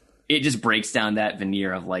because it just breaks down that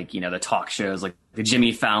veneer of like, the talk shows, like the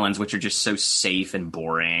Jimmy Fallons, which are just so safe and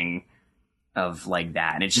boring, of like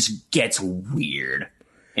that, and it just gets weird.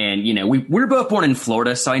 And we were both born in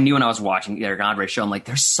Florida, so I knew when I was watching the Eric Andre show, I'm like,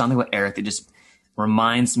 there's something with Eric that just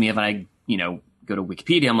reminds me of, when I go to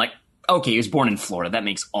Wikipedia, I'm like, okay, he was born in Florida, that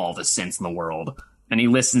makes all the sense in the world. And he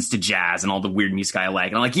listens to jazz and all the weird music I like,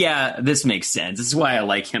 and I'm like, yeah, this makes sense. This is why I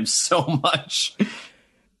like him so much.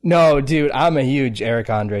 No, dude, I'm a huge Eric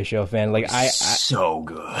Andre show fan. Like, so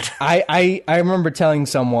good. I remember telling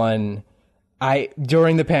someone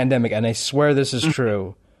during the pandemic, and I swear this is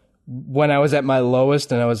true, when I was at my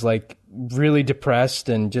lowest and I was like really depressed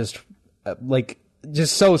and just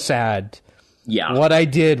so sad. Yeah. What I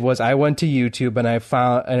did was I went to YouTube and I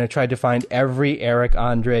tried to find every Eric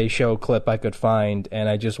Andre show clip I could find, and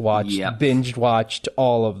I just binge watched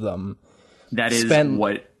all of them. That is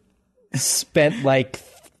spent like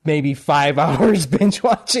maybe 5 hours binge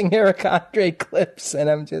watching Eric Andre clips,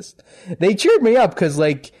 and they cheered me up because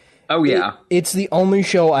like, oh yeah, it's the only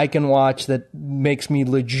show I can watch that makes me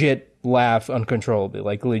legit laugh uncontrollably.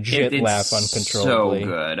 Like legit laugh uncontrollably. So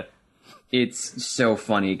good. It's so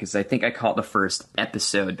funny because I think I caught the first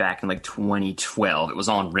episode back in like 2012. It was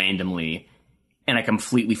on randomly, and I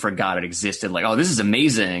completely forgot it existed. Like, oh, this is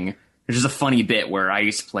amazing. There's just a funny bit where I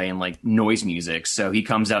used to play in like noise music. So he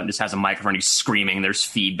comes out and just has a microphone. He's screaming. There's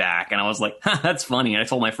feedback, and I was like, that's funny. And I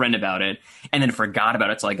told my friend about it, and then forgot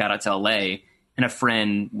about it till I got out to LA. And a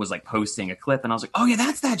friend was like posting a clip, and I was like, oh yeah,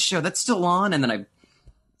 that's that show. That's still on. And then I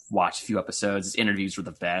watched a few episodes. His interviews were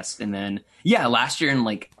the best. And then, yeah, last year in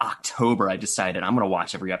like October, I decided I'm going to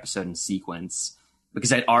watch every episode in sequence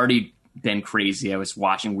because I'd already been crazy. I was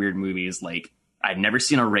watching weird movies. Like, I'd never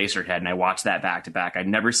seen Eraserhead, and I watched that back to back. I'd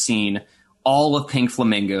never seen all of Pink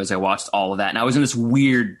Flamingos. I watched all of that. And I was in this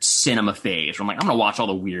weird cinema phase where I'm like, I'm going to watch all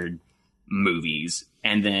the weird movies.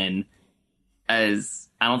 And then I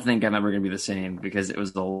don't think I'm ever going to be the same because it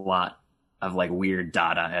was a lot of like weird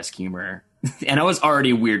Dada-esque humor. And I was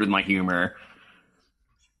already weird with my humor.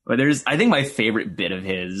 But I think my favorite bit of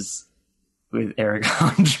his with Eric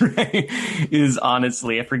Andre is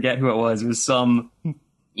honestly, I forget who it was. It was some,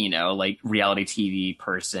 like reality TV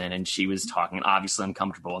person, and she was talking, and obviously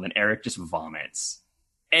uncomfortable, and then Eric just vomits.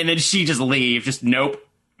 And then she just leaves, just nope.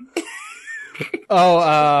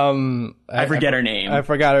 I forget her name. I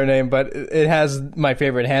forgot her name, but it has my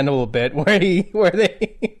favorite Hannibal bit where he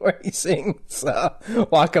sings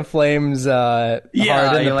Waka Flames Hard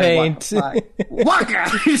in the Paint.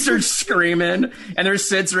 Waka! He starts screaming, and they're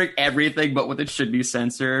censoring everything but what it should be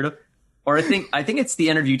censored. Or I think it's the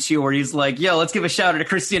interview too, where he's like, "Yo, let's give a shout out to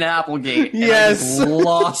Christina Applegate." And yes, I just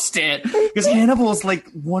lost it because Hannibal is like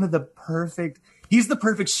one of the perfect. He's the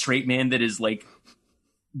perfect straight man that is like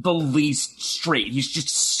the least straight. He's just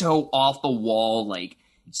so off the wall, like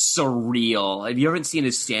surreal. If you haven't seen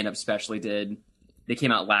his stand-up special they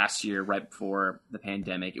came out last year right before the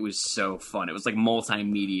pandemic. It was so fun. It was like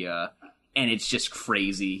multimedia, and it's just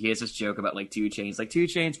crazy. He has this joke about like 2 Chainz, like 2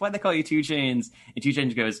 Chainz, why'd they call you 2 Chainz? And 2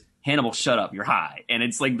 Chainz goes, "Hannibal, shut up, you're high." And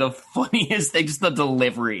it's like the funniest thing, just the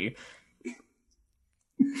delivery.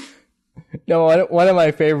 No, one of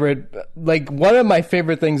my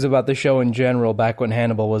favorite things about the show in general back when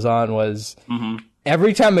Hannibal was on was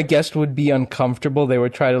every time a guest would be uncomfortable, they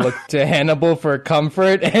would try to look to Hannibal for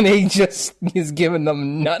comfort, and he's giving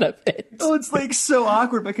them none of it. Oh, it's like so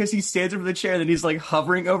awkward because he stands over the chair and then he's like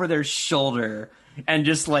hovering over their shoulder and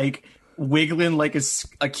just like wiggling like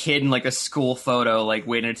a kid in like a school photo, like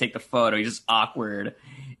waiting to take the photo. He's just awkward.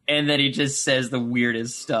 And then he just says the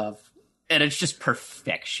weirdest stuff. And it's just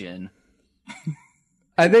perfection.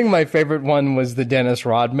 I think my favorite one was the Dennis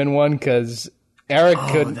Rodman one because Eric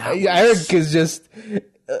is just.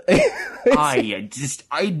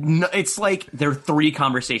 It's like there are 3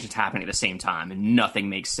 conversations happening at the same time and nothing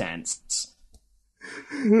makes sense.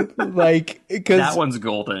 Like, because that one's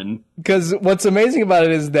golden. Because what's amazing about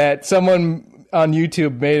it is that someone on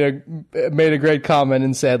YouTube made a great comment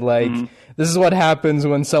and said like. This is what happens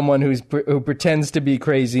when someone who pretends to be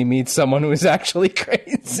crazy meets someone who is actually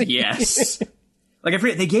crazy. Yes. Like, I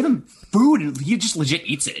forget, they gave him food and he just legit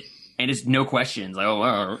eats it. And it's no questions. Like,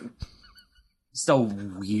 oh, so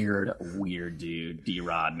weird dude,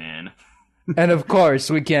 D-Rod, man. And of course,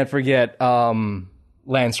 we can't forget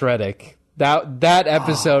Lance Reddick. That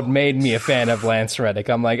episode made me a fan of Lance Reddick.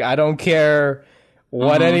 I'm like, I don't care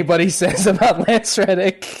what anybody says about Lance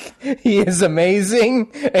Reddick. He is amazing,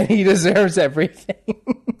 and he deserves everything.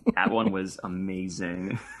 That one was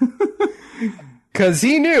amazing. Because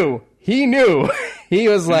he knew. He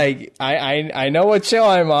was like, I know what show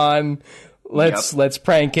I'm on. Let's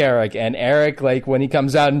prank Eric. And Eric, like, when he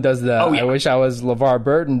comes out and does the I wish I was LeVar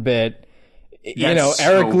Burton bit,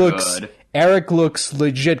 Eric looks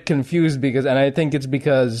legit confused and I think it's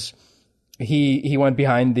because he went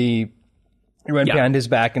behind behind his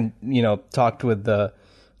back and talked with the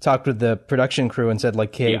production crew and said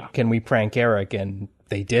like, "Hey, can we prank Eric?" And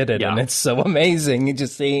they did it, and it's so amazing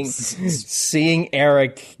just seeing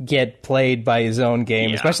Eric get played by his own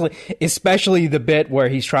game, especially the bit where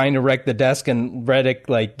he's trying to wreck the desk and Reddick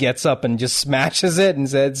like gets up and just smashes it and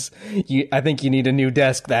says, "I think you need a new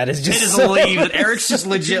desk." That is just so leave. And Eric's just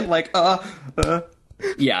legit like,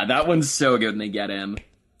 yeah, that one's so good when they get him.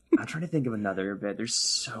 I'm trying to think of another bit. There's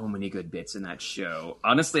so many good bits in that show.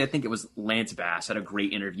 Honestly, I think it was Lance Bass had a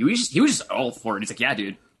great interview. He was just all for it. He's like, "Yeah,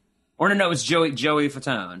 dude." Or no, it was Joey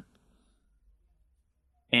Fatone.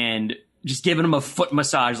 And just giving him a foot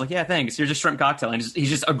massage. Like, "Yeah, thanks. Here's a shrimp cocktail." And he's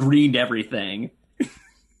just agreeing to everything.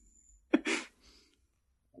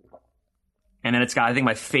 And then it's got, I think,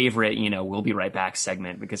 my favorite, "We'll be right back"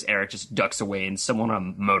 segment because Eric just ducks away and someone on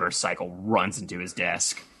a motorcycle runs into his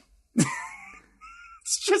desk.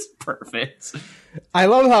 It's just perfect. I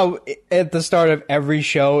love how at the start of every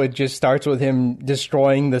show, it just starts with him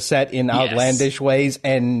destroying the set in outlandish ways.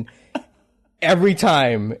 And every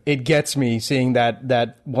time it gets me seeing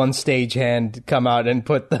that one stagehand come out and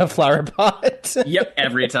put the flower pot. Yep,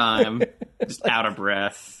 every time. Just out of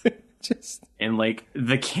breath. And like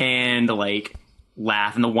the canned like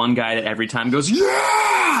laugh. And the one guy that every time goes, "Yeah!"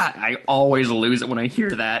 I always lose it when I hear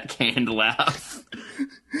that canned laugh.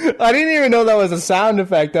 I didn't even know that was a sound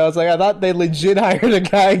effect. I was like, I thought they legit hired a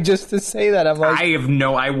guy just to say that. I'm like,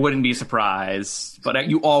 I wouldn't be surprised. But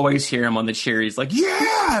you always hear him on the chair. He's like,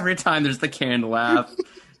 "Yeah!" every time there's the canned laugh.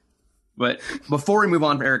 But before we move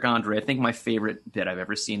on from Eric Andre, I think my favorite bit I've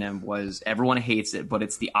ever seen him was, everyone hates it, but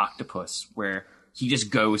it's the octopus, where he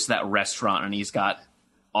just goes to that restaurant and he's got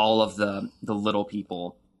all of the little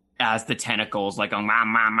people as the tentacles, like going, "Ma,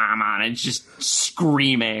 ma, ma, ma," and it's just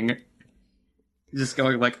screaming. Just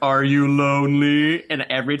going like, "Are you lonely?" And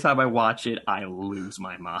every time I watch it, I lose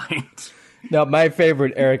my mind. Now, my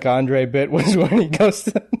favorite Eric Andre bit was when he goes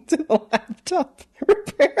to the laptop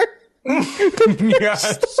repair.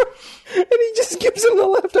 Yes. And he just gives him the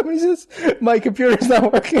laptop and he says, "My computer's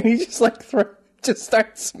not working." And he just like just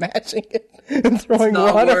starts smashing it and throwing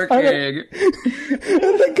water on it.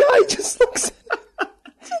 And the guy just looks at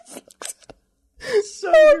it.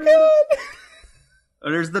 So Oh,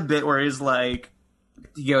 God. There's the bit where he's like,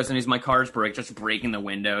 he goes and my car's broke, just breaking the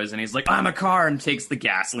windows, and he's like, "I'm a car," and takes the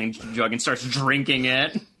gasoline jug and starts drinking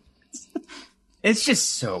it. It's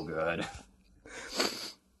just so good.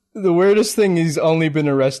 The weirdest thing, he's only been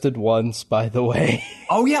arrested once, by the way.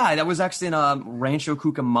 Oh yeah, that was actually in Rancho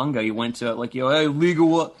Cucamonga. He went to like, hey,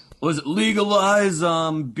 legalize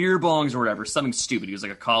beer bongs or whatever, something stupid. He was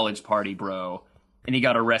like a college party bro, and he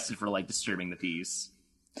got arrested for like disturbing the peace.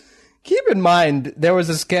 Keep in mind, there was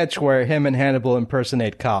a sketch where him and Hannibal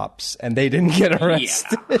impersonate cops, and they didn't get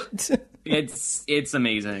arrested. Yeah. It's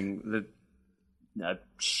amazing the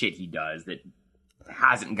shit he does that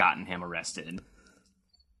hasn't gotten him arrested.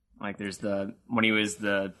 Like there's when he was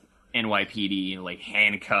the NYPD, like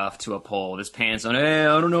handcuffed to a pole, with his pants on. "Hey,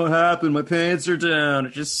 I don't know what happened. My pants are down."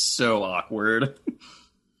 It's just so awkward.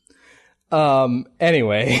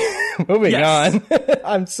 Anyway, moving on.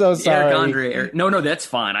 I'm so sorry. Eric Andre. No, that's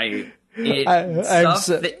fine.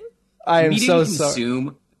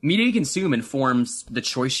 Media you consume informs the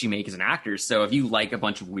choice you make as an actor. So if you like a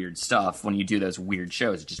bunch of weird stuff, when you do those weird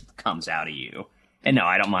shows, it just comes out of you. And no,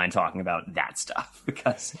 I don't mind talking about that stuff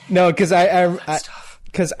because I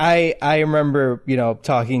remember,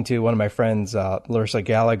 talking to one of my friends, Larissa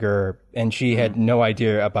Gallagher, and she had no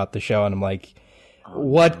idea about the show, and I'm like,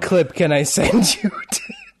 "What clip can I send you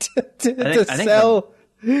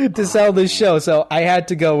to sell this show?" So I had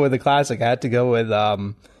to go with a classic. I had to go with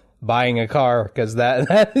buying a car, because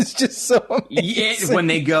that is just so amazing. Yeah, when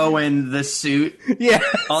they go in the suit,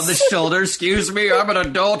 on the shoulder. "Excuse me, I'm an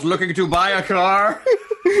adult looking to buy a car."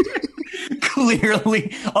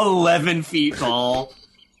 Clearly 11 feet tall.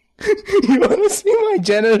 "You want to see my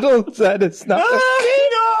genitals?" That is not.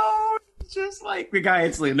 No, just like the guy.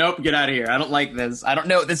 It's like, "Nope, get out of here. I don't like this. I don't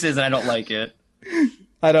know what this is, and I don't like it."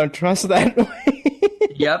 I don't trust that way.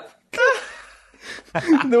 Yep.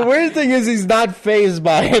 The weird thing is he's not fazed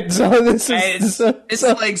by it. So this is it's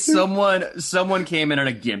like someone came in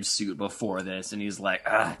a gimp suit before this, and he's like,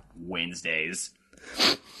 Wednesdays.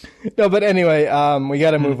 No, but anyway, we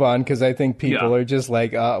got to move on, because I think people are just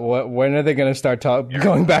like, when are they going to start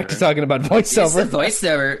going back to talking about voiceover?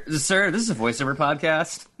 Sir, this is a voiceover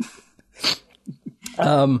podcast.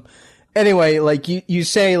 Anyway, like you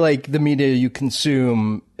say, like the media you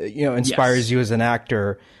consume, inspires you as an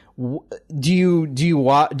actor. Do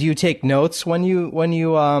you take notes when you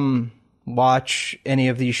watch any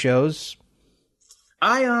of these shows?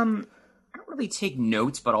 I don't really take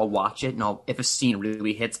notes, but I'll watch it, and if a scene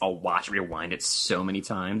really hits, I'll rewind it so many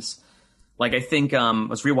times. Like I think I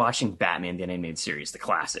was rewatching Batman the Animated Series, the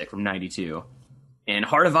classic from '92, and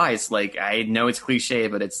Heart of Ice. Like, I know it's cliche,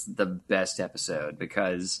 but it's the best episode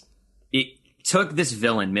because it took this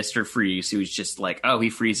villain, Mr. Freeze, who was just like, he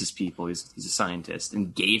freezes people, he's a scientist,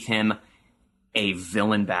 and gave him a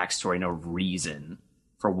villain backstory and a reason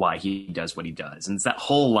for why he does what he does. And it's that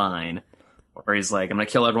whole line where he's like, "I'm going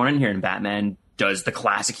to kill everyone in here," and Batman does the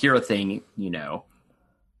classic hero thing,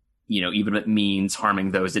 even if it means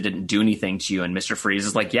harming those that didn't do anything to you. And Mr. Freeze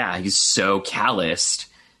is like, yeah, he's so calloused.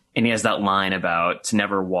 And he has that line about to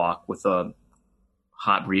never walk with a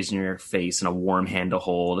hot breeze in your face and a warm hand to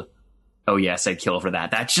hold. Oh, yes, I'd kill for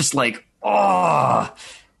that. That's just like,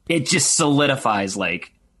 it just solidifies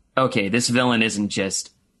like, okay, this villain isn't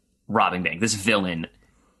just robbing bank. This villain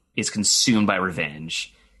is consumed by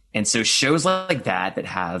revenge. And so shows like that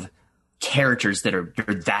have characters that are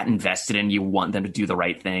that invested in, you want them to do the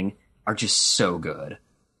right thing, are just so good.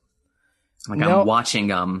 Like I'm watching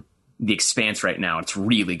The Expanse right now. It's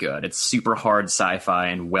really good. It's super hard sci-fi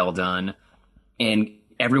and well done. And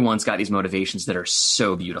everyone's got these motivations that are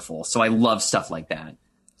so beautiful. So I love stuff like that.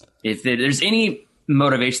 If there's any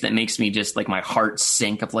motivation that makes me just like my heart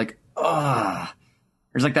sink of like,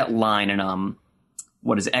 there's like that line in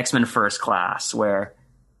what is it, X-Men First Class, where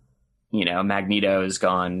Magneto's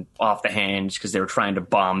gone off the hinge because they were trying to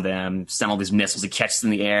bomb them, send all these missiles, he catches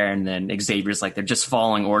them in the air, and then Xavier's like, they're just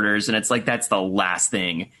following orders. And it's like, that's the last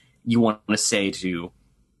thing you want to say to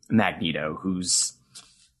Magneto, whose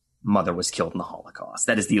mother was killed in the Holocaust.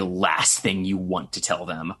 That is the last thing you want to tell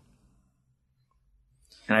them.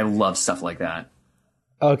 And I love stuff like that.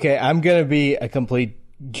 Okay, I'm going to be a complete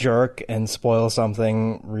jerk and spoil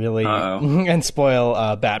something really, and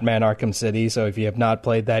spoil Batman Arkham City. So if you have not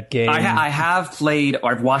played that game, I have played,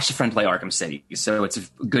 or I've watched a friend play Arkham City, so it's a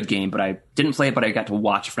good game. But I didn't play it, but I got to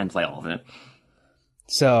watch a friend play all of it.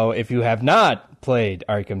 So if you have not played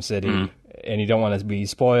Arkham City and you don't want to be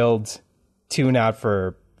spoiled, tune out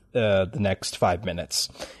for the next 5 minutes.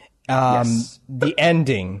 Yes. The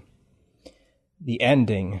ending.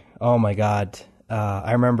 Oh my God.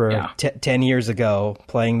 I remember 10 years ago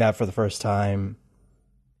playing that for the first time.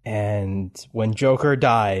 And when Joker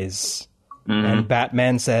dies and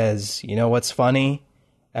Batman says, you know what's funny?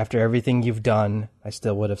 After everything you've done, I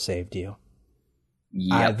still would have saved you.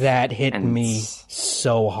 Yep. That hit me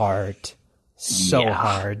so hard. So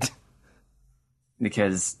hard.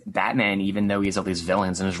 Because Batman, even though he has all these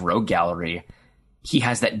villains in his rogue gallery, he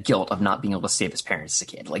has that guilt of not being able to save his parents as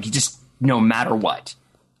a kid. Like, he just, no matter what,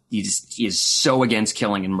 he is so against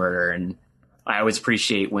killing and murder. And I always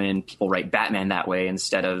appreciate when people write Batman that way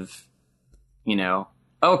instead of, you know,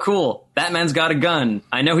 oh, cool, Batman's got a gun.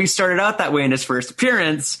 I know he started out that way in his first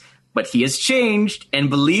appearance, but he has changed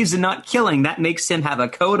and believes in not killing. That makes him have a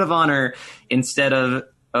code of honor instead of,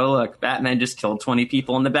 oh, look, Batman just killed 20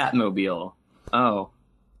 people in the Batmobile. Oh,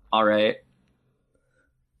 all right.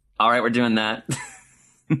 All right, we're doing that.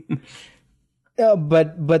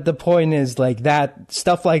 But the point is, like, that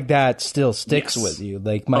stuff like that still sticks with you.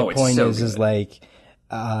 Like, my point is like,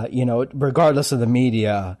 you know, regardless of the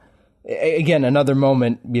media, again, another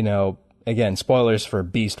moment, you know, again, spoilers for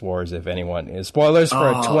Beast Wars, if anyone is. Spoilers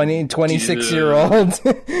for a 26-year-old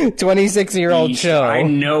 26-year-old show. I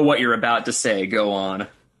know what you're about to say. Go on.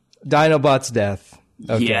 Dinobot's death.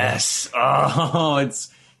 Okay. Yes. Oh, it's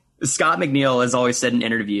Scott McNeil has always said in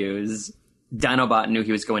interviews, Dinobot knew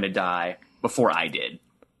he was going to die before I did.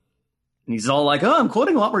 And he's all like, oh, I'm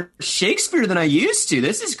quoting a lot more Shakespeare than I used to.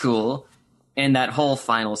 This is cool. And that whole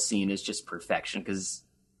final scene is just perfection, because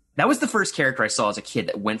that was the first character I saw as a kid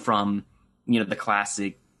that went from, you know, the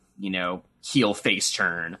classic, you know, heel face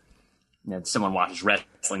turn. You know, someone watches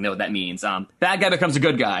wrestling, know what that means. Bad guy becomes a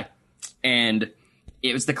good guy. And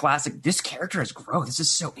it was the classic, this character has growth. This is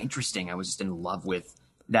so interesting. I was just in love with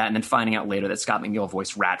that. And then finding out later that Scott McNeil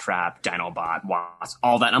voiced Rat Trap, Dinobot, Wasp,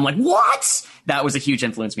 all that. And I'm like, what? That was a huge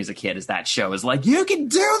influence me as a kid, as that show is like, you can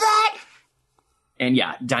do that? And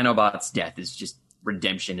yeah, Dinobot's death is just,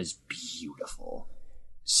 redemption is beautiful.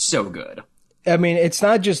 So good. I mean, it's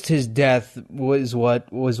not just his death was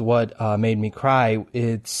what made me cry.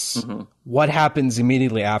 It's what happens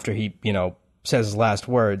immediately after he, you know, says his last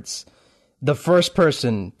words. The first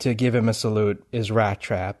person to give him a salute is Rat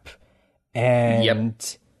Trap.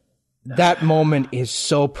 And that moment is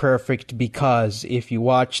so perfect, because if you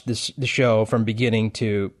watch the show from beginning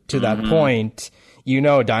to that point, you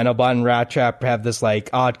know Dinobot and Rat Trap have this like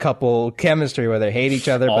odd couple chemistry where they hate each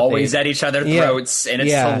other. Always at each other's throats. And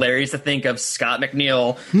it's hilarious to think of Scott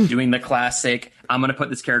McNeil doing the classic, I'm going to put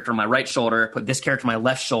this character on my right shoulder, put this character on my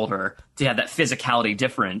left shoulder, to have that physicality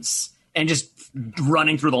difference. And just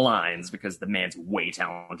running through the lines, because the man's way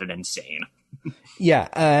talented and insane. Yeah,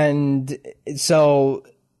 and so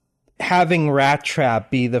having Rat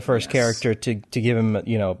Trap be the first character to give him,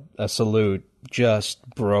 you know, a salute just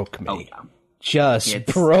broke me. Oh, yeah.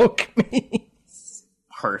 Broke me.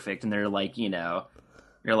 Perfect. And they're like, you know,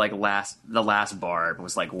 you're like the last bar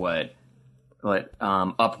was like, what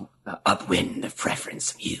upwind of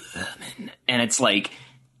preference from you, vermin. And it's like,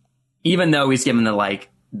 even though he's given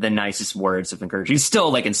the nicest words of encouragement, he's still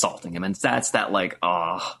like insulting him, and that's that like,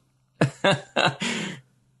 oh.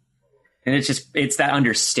 And it's that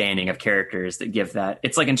understanding of characters that give that.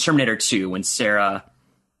 It's like in Terminator 2 when Sarah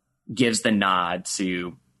gives the nod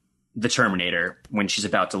to the Terminator when she's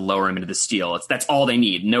about to lower him into the steel. That's all they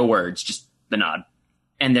need, no words, just the nod,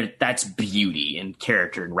 and that's beauty and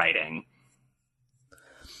character and writing.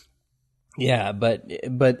 Yeah, but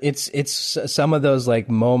it's some of those like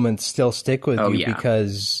moments still stick with you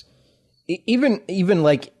because even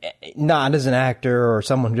like not as an actor or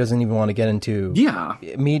someone who doesn't even want to get into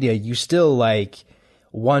media, you still like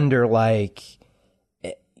wonder like,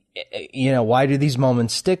 you know, why do these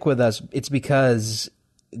moments stick with us? It's because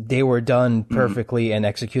they were done perfectly and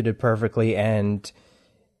executed perfectly, and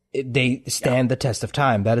they stand the test of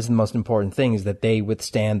time. That is the most important thing, is that they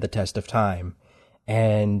withstand the test of time.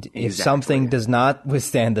 And if something does not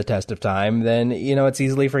withstand the test of time, then, you know, it's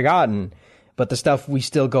easily forgotten. But the stuff we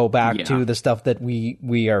still go back to, the stuff that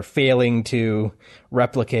we are failing to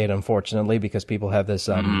replicate, unfortunately, because people have this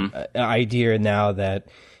idea now that,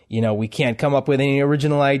 you know, we can't come up with any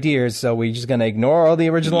original ideas, so we're just going to ignore all the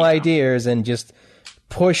original ideas and just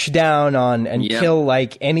push down on and kill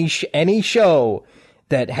like any show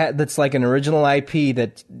that's like an original IP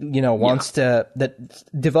that wants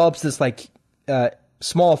that develops this like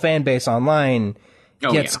small fan base online,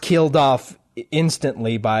 gets killed off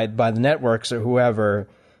instantly by the networks or whoever.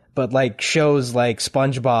 But like shows like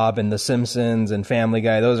SpongeBob and The Simpsons and Family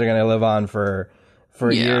Guy, those are going to live on for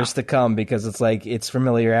years to come, because it's like it's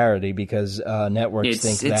familiarity, because networks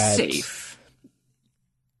think that safe.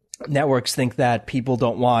 Networks think that people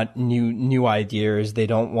don't want new ideas. They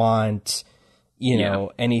don't want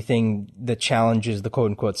anything that challenges the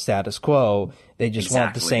quote unquote status quo. They just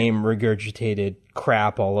want the same regurgitated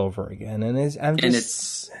crap all over again. And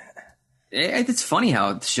it's funny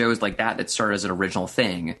how shows like that started as an original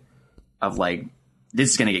thing of like,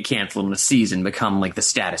 this is going to get canceled in a season, become like the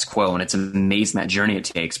status quo. And it's amazing that journey it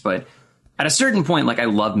takes. But at a certain point, like, I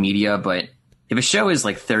love media, but if a show is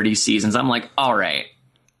like 30 seasons, I'm like, all right,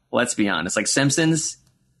 let's be honest. Like Simpsons,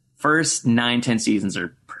 first 9-10 seasons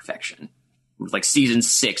are perfection. Like season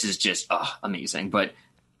 6 is just amazing. But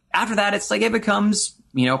after that, it's like it becomes,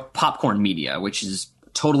 popcorn media, which is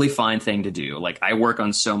totally fine thing to do. Like, I work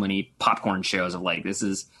on so many popcorn shows of like,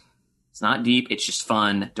 it's not deep, it's just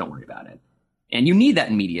fun, don't worry about it. And you need that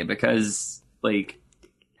in media, because like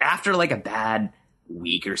after like a bad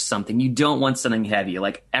week or something, you don't want something heavy.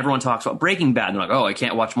 Like everyone talks about Breaking Bad and they're like, oh, I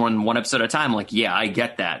can't watch more than one episode at a time. I'm like, yeah, I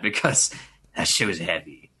get that, because that show is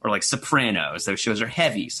heavy. Or like Sopranos, those shows are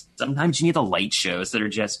heavy. Sometimes you need the light shows that are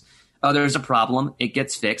just, oh, there's a problem, it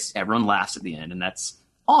gets fixed, everyone laughs at the end, and that's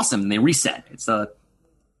awesome. And they reset. It's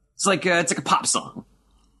like a pop song,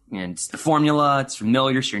 and it's the formula. It's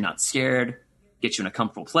familiar, so you're not scared. Gets you in a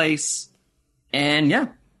comfortable place, and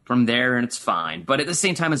from there, and it's fine. But at the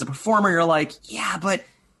same time, as a performer, you're like, yeah, but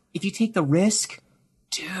if you take the risk,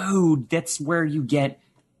 dude, that's where you get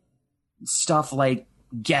stuff like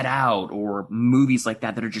Get Out or movies like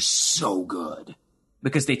that are just so good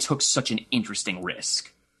because they took such an interesting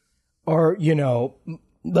risk. Or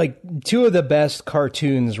like two of the best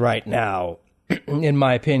cartoons right now, in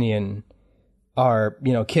my opinion, are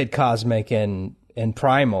Kid Cosmic and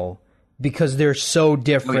Primal, because they're so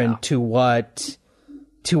different to what's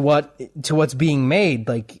being made.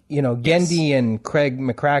 Like Gendy and Craig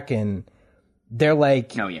McCracken, they're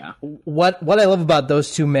like, what I love about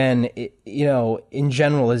those two men, in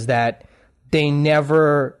general, is that they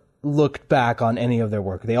never looked back on any of their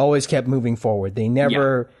work. They always kept moving forward. They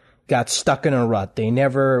never got stuck in a rut. They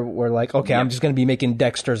never were like, okay, I'm just going to be making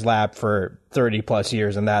Dexter's Lab for 30 plus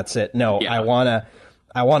years and that's it. No, I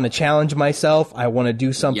want to challenge myself. I want to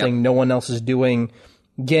do something no one else is doing.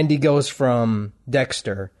 Gendy goes from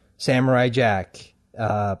Dexter, Samurai Jack,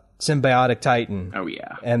 Symbiotic Titan. Oh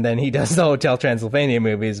yeah. And then he does the Hotel Transylvania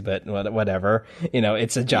movies, but whatever.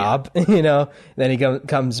 It's a job. Then he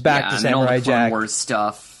comes back to Samurai Jack. Clone Wars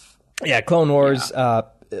stuff. Yeah, Clone Wars.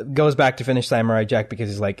 Goes back to finish Samurai Jack because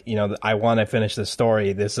he's like, I want to finish the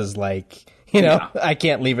story. This is like, I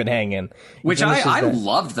can't leave it hanging. Which I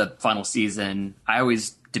loved the final season. I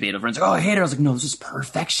always debate over friends like, oh, I hate it. I was like, no, this is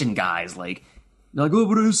perfection, guys. Like, they're like, oh,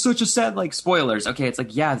 but it was such a sad, like, spoilers. Okay, it's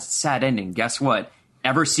like, yeah, it's a sad ending. Guess what?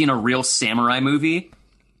 Ever seen a real samurai movie?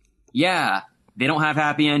 Yeah, they don't have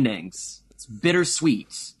happy endings. It's bittersweet.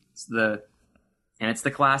 It's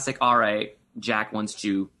the classic, all right, Jack wants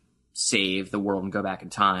to save the world and go back in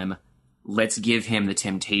time. Let's give him the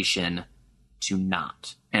temptation to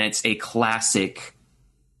not. And it's a classic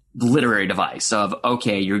literary device of,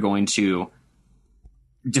 okay, you're going to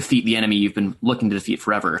defeat the enemy you've been looking to defeat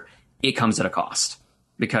forever. It comes at a cost.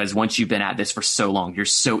 Because once you've been at this for so long, you're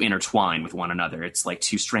so intertwined with one another. It's like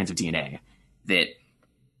two strands of DNA that,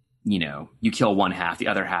 you kill one half, the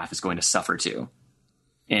other half is going to suffer too.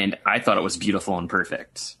 And I thought it was beautiful and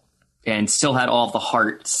perfect. And still had all of the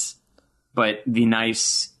hearts, but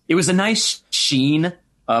it was a nice sheen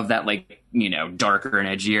of that, like, darker and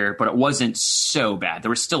edgier, but it wasn't so bad. There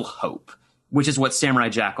was still hope, which is what Samurai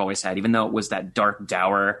Jack always had. Even though it was that dark,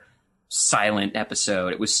 dour, silent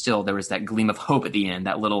episode, it was still, there was that gleam of hope at the end,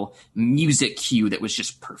 that little music cue that was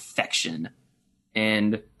just perfection.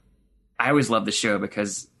 And I always loved the show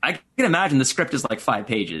because I can imagine the script is like 5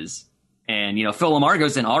 pages. And, Phil Lamar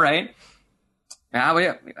goes in, all right,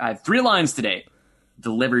 I have 3 lines today.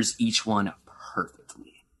 Delivers each one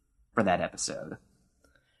perfectly for that episode.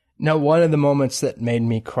 Now, one of the moments that made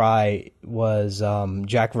me cry was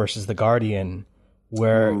Jack versus the Guardian,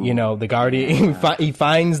 where, the Guardian, he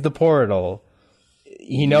finds the portal.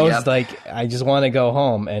 He knows, like, I just want to go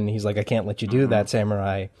home. And he's like, I can't let you do that,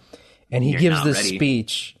 Samurai. And he gives this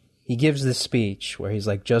speech. He gives this speech where he's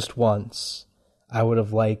like, just once, I would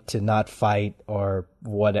have liked to not fight or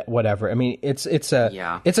whatever. I mean, it's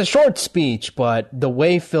a short speech, but the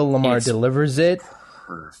way Phil Lamar delivers it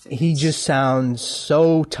perfect. He just sounds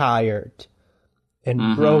so tired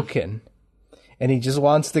and broken, and he just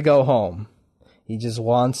wants to go home. He just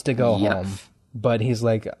wants to go home. But he's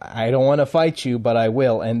like, I don't want to fight you, but I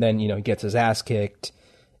will. And then, he gets his ass kicked.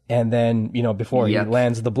 And then, before he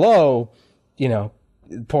lands the blow,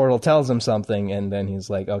 Portal tells him something. And then he's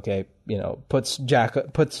like, okay, puts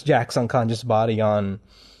Jack's unconscious body on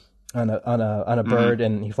a bird,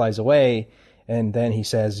 and he flies away. And then he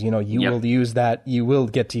says, you will use that. You will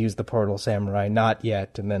get to use the Portal Samurai. Not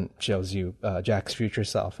yet. And then shows you Jack's future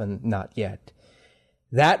self, and not yet.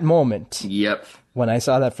 That moment. Yep. When I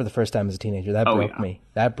saw that for the first time as a teenager, that broke me.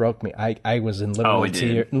 That broke me. I was in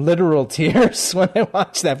literal tears when I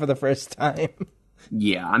watched that for the first time.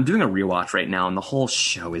 Yeah, I'm doing a rewatch right now, and the whole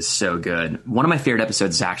show is so good. One of my favorite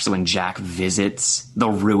episodes is actually when Jack visits the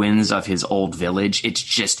ruins of his old village. It's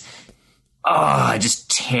just, it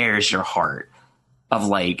just tears your heart. Of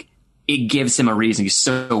like, it gives him a reason. He's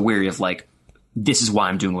so weary of like, this is why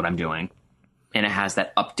I'm doing what I'm doing. And it has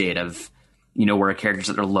that update of, where a character's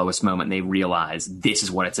at their lowest moment, and they realize this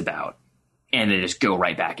is what it's about, and they just go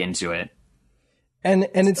right back into it. And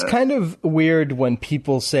it's kind of weird when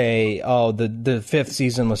people say, "Oh, the fifth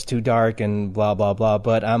season was too dark," and blah blah blah.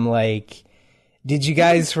 But I'm like, did you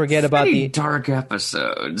guys forget about the dark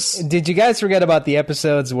episodes? Did you guys forget about the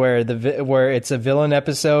episodes where it's a villain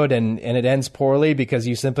episode and it ends poorly because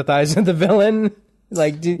you sympathize with the villain?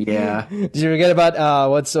 Like, did you forget about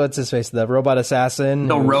what's his face, the robot assassin?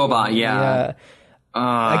 The robot, yeah.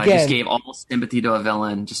 Again, just gave all sympathy to a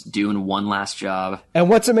villain, just doing one last job. And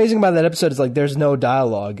what's amazing about that episode is like there's no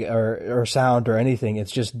dialogue or sound or anything.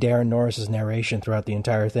 It's just Darren Norris's narration throughout the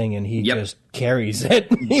entire thing, and he just carries it.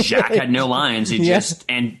 Jack had no lines.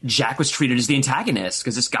 And Jack was treated as the antagonist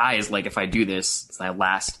because this guy is like, if I do this,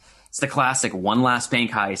 it's the classic one last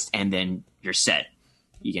bank heist, and then you're set.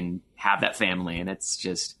 You can have that family, and it's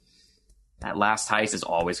just that last heist is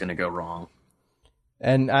always going to go wrong.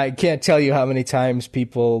 And I can't tell you how many times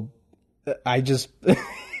I just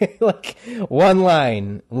like one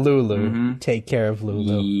line, Lulu, take care of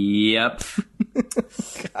Lulu. Yep.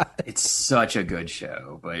 It's such a good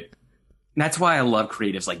show, but that's why I love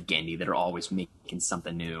creatives like Genndy that are always making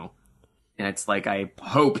something new. And it's like, I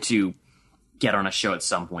hope to get on a show at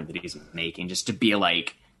some point that he's making, just to be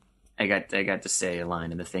like, I got to say a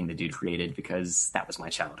line in the thing the dude created because that was my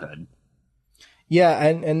childhood. Yeah,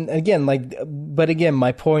 and again,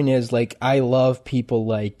 my point is, like, I love people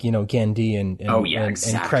like, Genndy and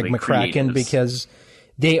Craig McCracken because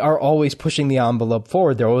they are always pushing the envelope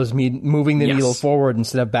forward. They're always moving the needle forward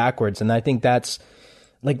instead of backwards. And I think that's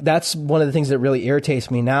one of the things that really irritates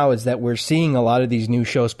me now is that we're seeing a lot of these new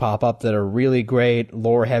shows pop up that are really great,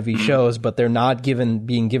 lore-heavy shows, but they're not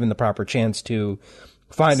being given the proper chance to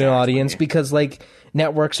find an audience because like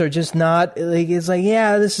networks are just not like, it's like,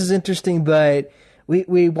 yeah, this is interesting, but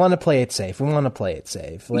we want to play it safe. Like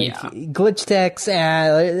glitch techs,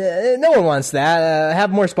 no one wants that.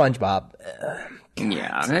 Have more SpongeBob.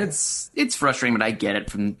 It's frustrating, but I get it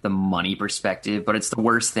from the money perspective, but it's the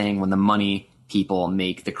worst thing when the money people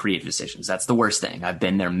make the creative decisions. That's the worst thing. I've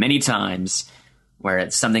been there many times where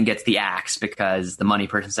something gets the axe because the money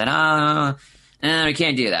person said, we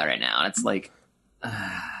can't do that right now. And it's like,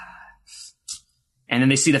 and then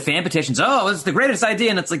they see the fan petitions. Oh, it's the greatest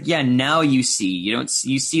idea. And it's like, yeah, now you see. You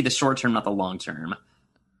see the short term, not the long term.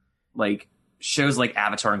 Like, shows like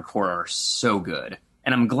Avatar and Korra are so good.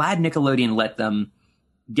 And I'm glad Nickelodeon let them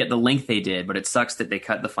get the length they did, but it sucks that they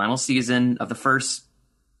cut the final season of the first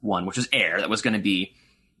one, which was Air. That was going to be,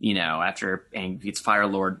 after Aang beats Fire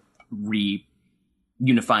Lord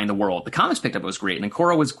reunifying the world. The comics picked up, it was great. And then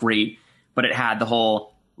Korra was great, but it had the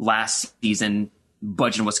whole last season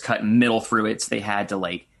budget was cut middle through it, so they had to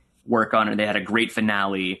like work on it. They had a great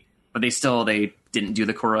finale, but they didn't do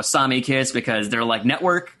the Kurosami kiss because they're like,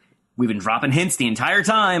 network, we've been dropping hints the entire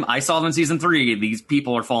time. I saw them in season 3. These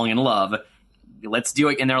people are falling in love. Let's do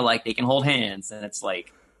it. And they're like, they can hold hands. And it's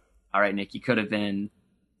like, all right, Nick, you could have been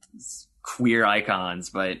queer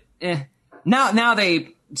icons, but now they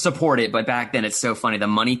support it. But back then it's so funny. The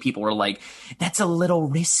money people were like, that's a little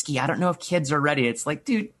risky. I don't know if kids are ready. It's like,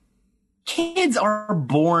 dude, kids are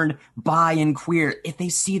born bi and queer. If they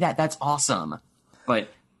see that, that's awesome. But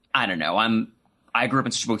I don't know. I grew up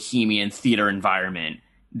in such a bohemian theater environment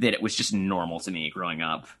that it was just normal to me growing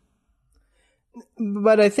up.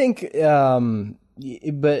 But I think,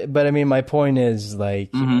 but I mean, my point is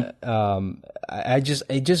like, it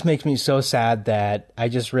just makes me so sad that I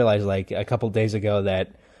just realized like a couple days ago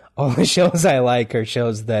that all the shows I like are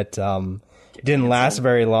shows that, didn't last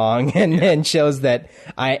very long and shows that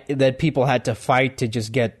people had to fight to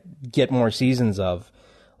just get more seasons of.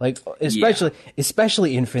 Like,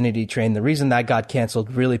 especially Infinity Train. The reason that got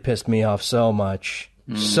canceled really pissed me off so much,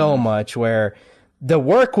 where the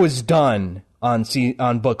work was done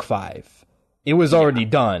on book 5. It was already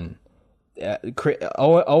done.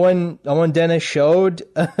 Owen Dennis showed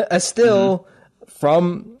a still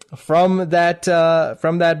from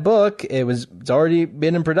that book. It's already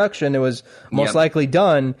been in production. It was most likely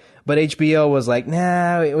done, but HBO was like,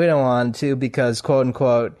 nah, we don't want to, because quote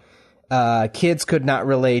unquote, kids could not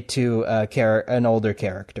relate to an older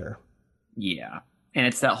character. Yeah. And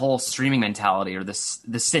it's that whole streaming mentality, or the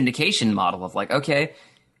syndication model of like, okay,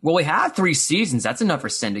 well, we have 3 seasons. That's enough for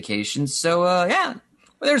syndication. So, yeah,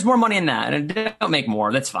 well, there's more money in that. And don't make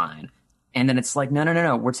more. That's fine. And then it's like,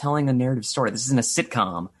 no. We're telling a narrative story. This isn't a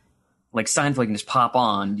sitcom. Like Seinfeld can just pop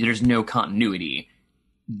on. There's no continuity.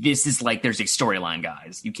 This is like, there's a storyline,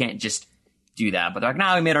 guys. You can't just do that. But they're like,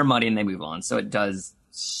 nah, we made our money, and they move on. So it does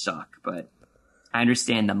suck. But I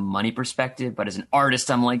understand the money perspective. But as an artist,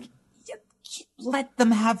 I'm like, let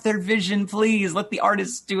them have their vision, please. Let the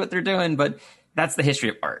artists do what they're doing. But that's the history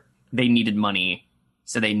of art. They needed money.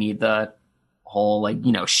 So they need the whole, like,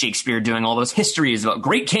 you know, Shakespeare doing all those histories about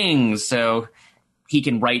great kings. So he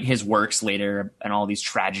can write his works later and all these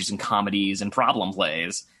tragedies and comedies and problem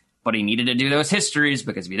plays. But he needed to do those histories,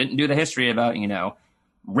 because if he didn't do the history about, you know,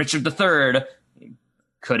 Richard III, he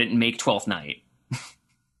couldn't make Twelfth Night.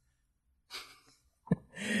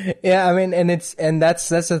 Yeah, I mean, and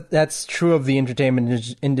that's true of the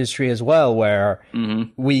entertainment industry as well, where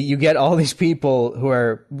you get all these people who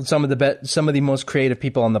are some of the most creative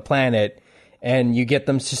people on the planet, and you get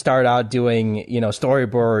them to start out doing, you know,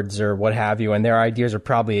 storyboards or what have you, and their ideas are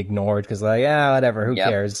probably ignored because, like, whatever, who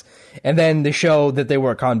cares? And then the show that they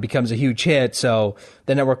work on becomes a huge hit, so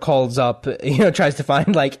the network calls up, you know, tries to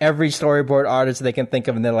find, like, every storyboard artist they can think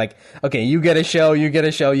of, and they're like, okay, you get a show, you get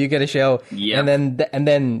a show, you get a show, and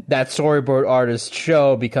then that storyboard artist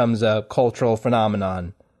show becomes a cultural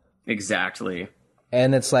phenomenon. Exactly.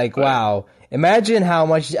 And it's like, wow. Imagine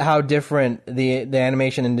how different the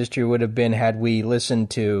animation industry would have been had we listened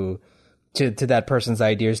to that person's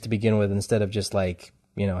ideas to begin with, instead of just, like,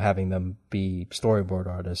 you know, having them be storyboard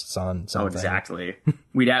artists on something. Oh, exactly.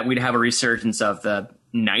 we'd have a resurgence of the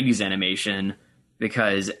 90s animation,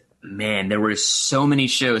 because, man, there were so many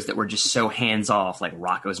shows that were just so hands off, like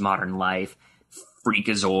Rocko's Modern Life,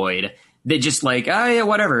 Freakazoid. They just like, oh yeah,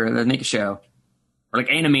 whatever, let's make a show. Or like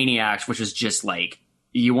Animaniacs, which was just like,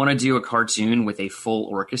 you want to do a cartoon with a full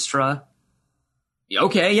orchestra?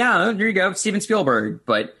 Okay, yeah, here you go, Steven Spielberg.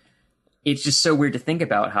 But it's just so weird to think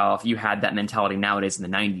about how if you had that mentality nowadays in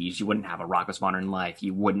the 90s, you wouldn't have a Rocko's Modern Life,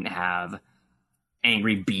 you wouldn't have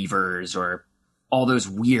Angry Beavers, or all those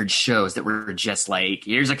weird shows that were just like,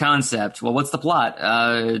 here's a concept, well, what's the plot?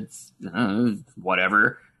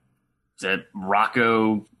 Whatever. That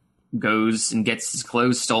Rocko goes and gets his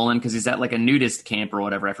clothes stolen because he's at like a nudist camp or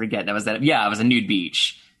whatever. I forget. It was a nude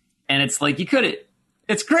beach. And it's like,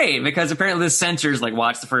 it's great because apparently the censors like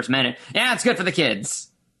watch the first minute. Yeah, it's good for the kids.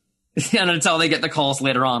 And until they get the calls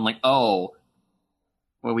later on, like, oh,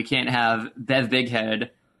 well, we can't have Bev Bighead.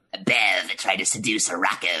 Bev tried to seduce a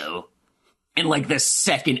Rocko in like the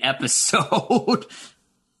second episode.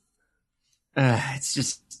 It's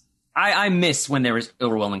just, I miss when there was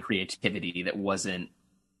overwhelming creativity that wasn't,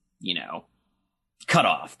 you know, cut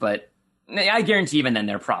off. But I guarantee even then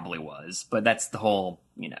there probably was. But that's the whole,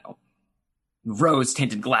 you know,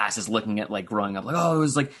 rose-tinted glasses looking at, like, growing up. Like, oh, it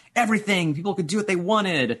was, like, everything. People could do what they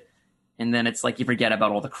wanted. And then it's like you forget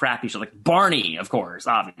about all the crappy shows. Like Barney, of course,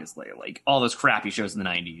 obviously. Like, all those crappy shows in the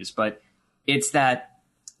 90s. But it's that,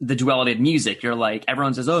 the duality of music. You're like,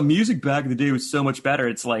 everyone says, oh, music back in the day was so much better.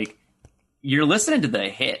 It's like, you're listening to the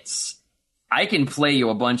hits. I can play you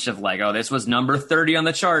a bunch of like, oh, this was number 30 on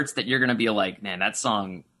the charts, that you're going to be like, man, that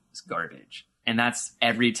song is garbage. And that's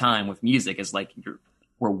every time with music, is like,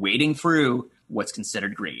 we're wading through what's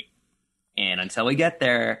considered great. And until we get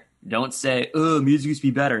there, don't say, oh, music used to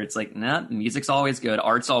be better. It's like, nah, music's always good.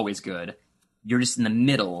 Art's always good. You're just in the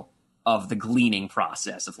middle of the gleaning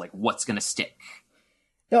process of like, what's going to stick.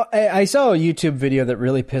 You know, I saw a YouTube video that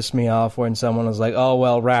really pissed me off when someone was like, oh,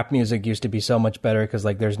 well, rap music used to be so much better because,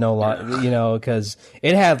 like, there's no, you know, because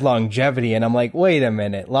it had longevity. And I'm like, wait a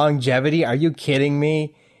minute, longevity? Are you kidding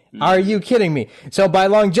me? Are you kidding me? So by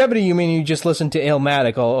longevity, you mean you just listen to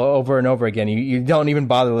Illmatic over and over again? You don't even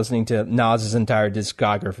bother listening to Nas's entire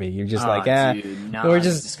discography. You're just dude,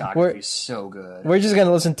 Nas' discography is so good. We're just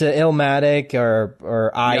gonna listen to Illmatic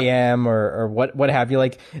or I Am or what have you,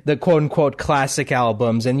 like the quote unquote classic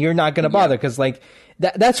albums, and you're not gonna bother because like.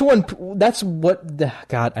 That's what.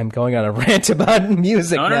 God, I'm going on a rant about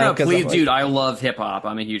music now. No, please, dude. I love hip hop.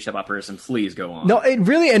 I'm a huge hip hop person. Please go on. No, it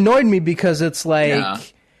really annoyed me because it's like,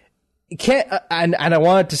 and I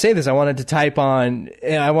wanted to say this. I wanted to type on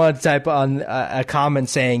a comment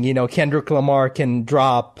saying, Kendrick Lamar can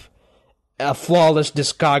drop a flawless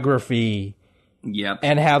discography,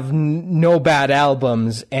 and have no bad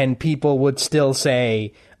albums, and people would still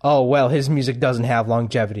say, "Oh, well, his music doesn't have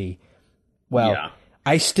longevity." Well.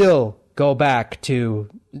 I still go back to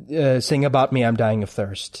Sing About Me, I'm Dying of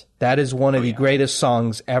Thirst. That is one of the greatest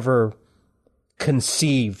songs ever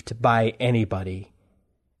conceived by anybody.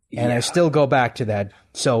 And I still go back to that.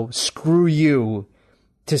 So screw you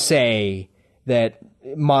to say that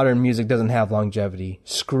modern music doesn't have longevity.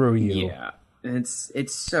 Screw you. Yeah.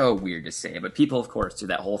 It's so weird to say, but people, of course, do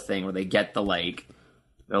that whole thing where they get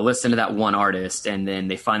they'll listen to that one artist, and then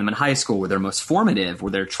they find them in high school where they're most formative, where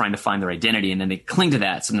they're trying to find their identity, and then they cling to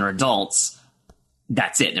that. So when they're adults,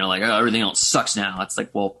 that's it. And they're like, oh, everything else sucks now. It's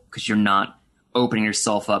like, well, because you're not opening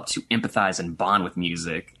yourself up to empathize and bond with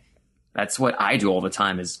music. That's what I do all the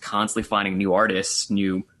time, is constantly finding new artists,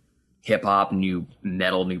 new hip-hop, new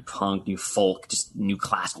metal, new punk, new folk, just new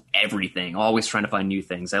classical, everything. Always trying to find new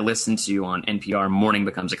things. I listen to, on NPR, Morning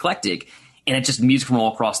Becomes Eclectic, and it's just music from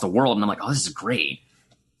all across the world, and I'm like, oh, this is great.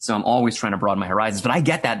 So I'm always trying to broaden my horizons. But I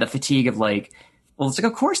get that, the fatigue of like, well, it's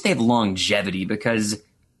like, of course they have longevity because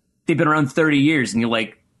they've been around 30 years. And you're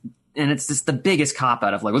like, and it's just the biggest cop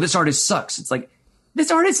out of like, well, this artist sucks. It's like, this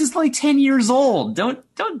artist is like 10 years old. Don't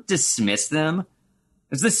dismiss them.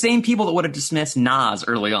 It's the same people that would have dismissed Nas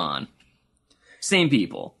early on. Same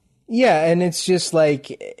people. Yeah, and it's just like,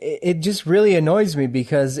 it just really annoys me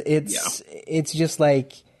because it's just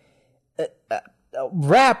like,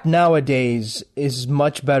 rap nowadays is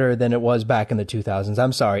much better than it was back in the 2000s.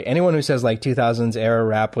 I'm sorry. Anyone who says like 2000s era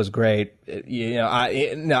rap was great,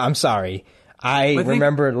 I'm sorry. I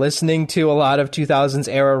remember listening to a lot of 2000s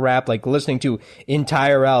era rap, like listening to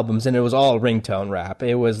entire albums, and it was all ringtone rap.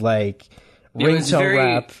 It was like ringtone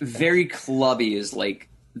rap. Very clubby is like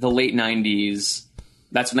the late 90s.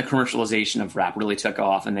 That's when the commercialization of rap really took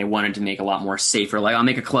off, and they wanted to make a lot more safer. Like, I'll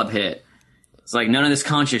make a club hit. It's like, none of this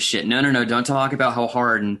conscious shit. No, don't talk about how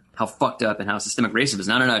hard and how fucked up and how systemic racism is.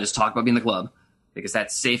 No, just talk about being the club. Because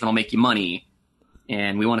that's safe and it'll make you money.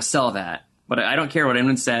 And we want to sell that. But I don't care what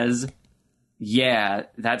anyone says. Yeah,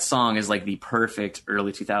 that song is like the perfect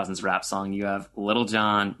early 2000s rap song. You have Lil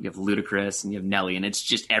Jon, you have Ludacris, and you have Nelly. And it's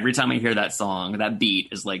just, every time I hear that song, that beat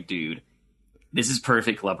is like, dude, this is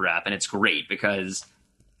perfect club rap. And it's great because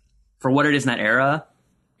for what it is in that era,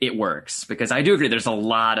 it works. Because I do agree, there's a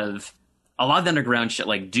lot of the underground shit.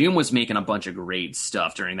 Like, Doom was making a bunch of great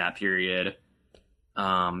stuff during that period.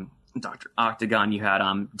 Dr. Octagon, you had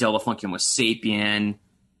Del LaFunky with Sapien.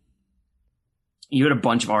 You had a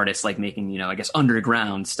bunch of artists like making, I guess,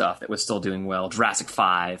 underground stuff that was still doing well. Jurassic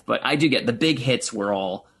 5. But I do get the big hits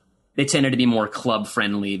they tended to be more club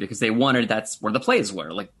friendly because that's where the plays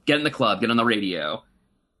were. Like, get in the club, get on the radio.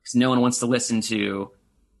 Because no one wants to listen to,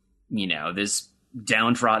 this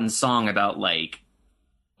downtrodden song about like,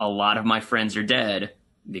 a lot of my friends are dead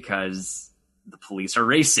because the police are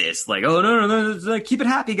racist. Like, oh, no, keep it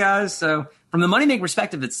happy, guys. So from the money-making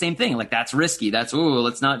perspective, it's the same thing. Like, that's risky. That's,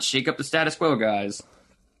 let's not shake up the status quo, guys.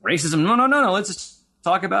 Racism, no. Let's just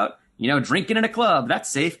talk about, drinking in a club. That's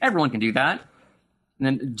safe. Everyone can do that.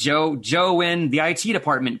 And then Joe in the IT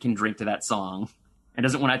department can drink to that song and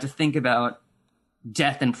doesn't want to have to think about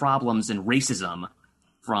death and problems and racism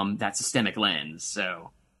from that systemic lens. So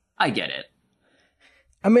I get it.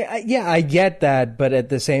 I mean, I get that, but at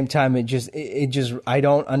the same time, I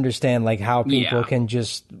don't understand like how people can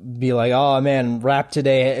just be like, oh man, rap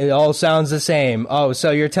today, it all sounds the same. Oh,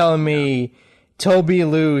 so you're telling me Toby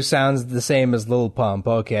Lou sounds the same as Lil Pump?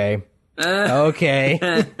 Okay,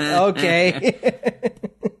 okay.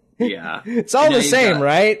 Yeah, it's all the same,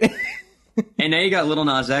 right? And now you got Lil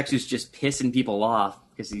Nas X, who's just pissing people off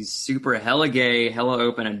because he's super hella gay, hella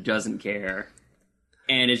open, and doesn't care.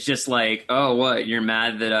 And it's just like, oh, what? You're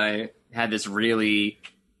mad that I had this really,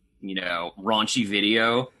 raunchy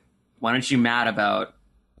video? Why aren't you mad about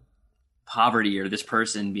poverty or this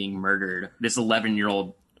person being murdered? This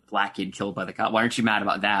 11-year-old black kid killed by the cop. Why aren't you mad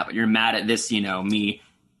about that? But you're mad at this, me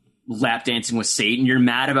lap dancing with Satan. You're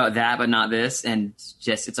mad about that, but not this. And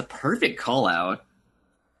just, it's a perfect call out.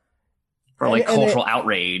 for like cultural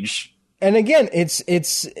outrage. And again, it's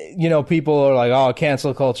people are like, oh,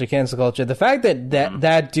 cancel culture. The fact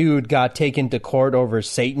that dude got taken to court over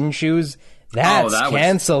Satan shoes, that's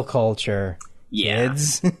cancel culture. Yeah.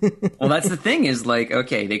 Kids. Well, that's the thing is like,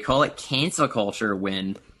 okay, they call it cancel culture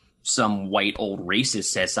when some white old racist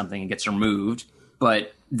says something and gets removed.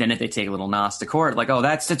 But then if they take a little nos to court, like, oh,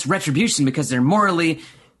 that's retribution because they're morally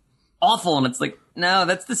awful. And it's like, no,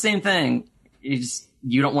 that's the same thing.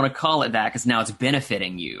 You don't want to call it that because now it's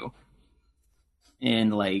benefiting you.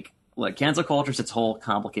 And like cancel culture is its whole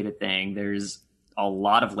complicated thing. There's a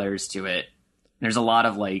lot of layers to it. There's a lot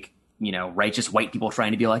of like, righteous white people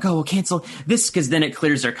trying to be like, oh, well, cancel this because then it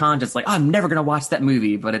clears their conscience. Like, oh, I'm never going to watch that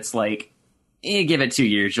movie. But it's like, give it 2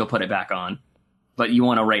 years, you'll put it back on. But you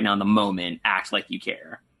want to right now in the moment act like you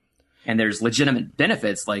care. And there's legitimate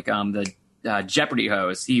benefits like the Jeopardy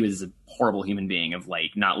host. He was a horrible human being of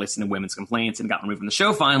like not listening to women's complaints and got removed from the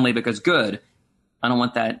show finally because good. I don't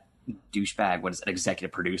want that douchebag, what is an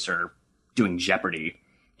executive producer doing Jeopardy.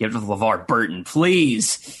 Give it to LeVar Burton,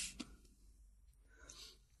 please.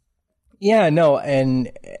 Yeah, no,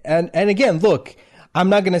 and again, look, I'm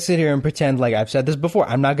not going to sit here and pretend like I've said this before.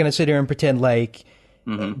 I'm not going to sit here and pretend like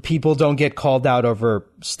people don't get called out over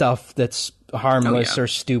stuff that's harmless or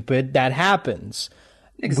stupid. That happens.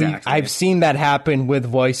 Exactly. I've seen that happen with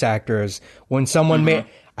voice actors when someone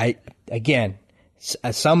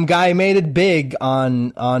some guy made it big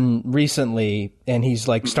on recently, and he's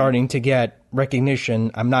like starting to get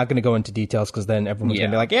recognition. I'm not going to go into details because then everyone's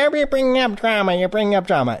going to be like, yeah, you're bringing up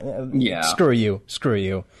drama. Yeah. Screw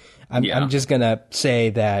you. I'm just going to say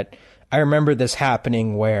that I remember this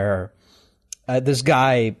happening where this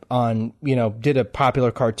guy did a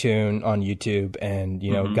popular cartoon on YouTube and,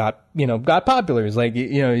 got popular. He's like,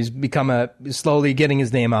 he's become slowly getting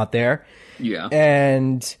his name out there. Yeah.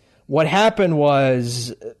 And what happened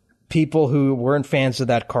was people who weren't fans of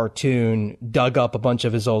that cartoon dug up a bunch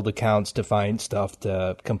of his old accounts to find stuff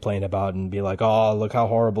to complain about and be like, oh, look how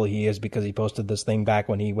horrible he is because he posted this thing back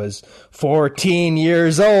when he was 14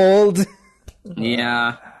 years old.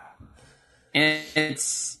 Yeah. And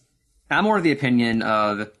I'm more of the opinion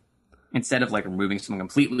of instead of like removing someone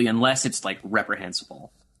completely, unless it's like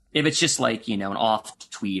reprehensible. If it's just like, an off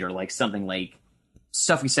tweet or like something like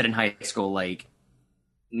stuff we said in high school, like,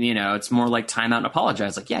 it's more like time out and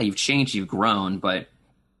apologize. Like, yeah, you've changed, you've grown. But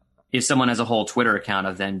if someone has a whole Twitter account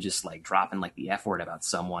of them just like dropping like the F word about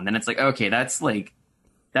someone, then it's like, okay, that's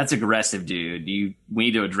aggressive, dude. We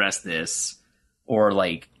need to address this. Or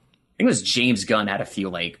like, I think it was James Gunn had a few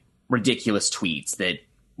like ridiculous tweets that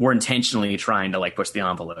were intentionally trying to like push the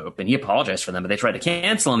envelope, and he apologized for them, but they tried to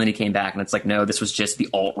cancel him, and he came back, and it's like, no, this was just the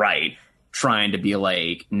alt-right trying to be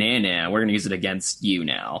like, nah, we're gonna use it against you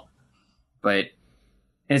now. But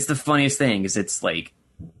it's the funniest thing is it's like,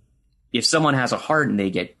 if someone has a heart and they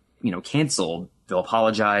get, canceled, they'll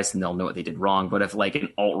apologize and they'll know what they did wrong. But if like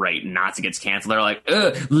an alt-right Nazi gets canceled, they're like,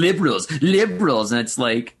 liberals. And it's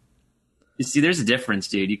like, you see, there's a difference,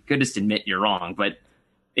 dude. You could just admit you're wrong, but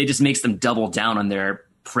it just makes them double down on their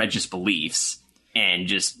prejudiced beliefs and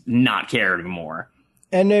just not care anymore.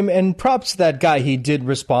 And props to that guy. He did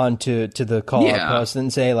respond to the call-out post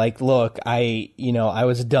and say like, look, I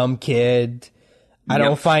was a dumb kid. I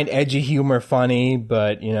don't find edgy humor funny,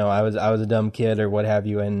 but I was a dumb kid or what have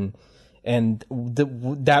you, and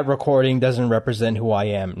that recording doesn't represent who I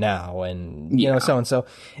am now, and so and so,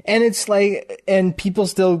 and it's like, and people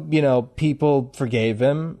still people forgave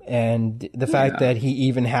him, and the fact that he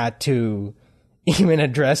even had to even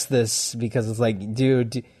address this because it's like,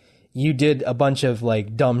 dude, you did a bunch of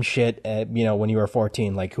like dumb shit when you were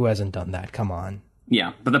 14. Like, who hasn't done that? Come on.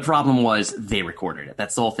 Yeah, but the problem was they recorded it.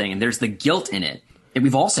 That's the whole thing, and there's the guilt in it. And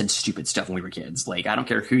we've all said stupid stuff when we were kids. Like, I don't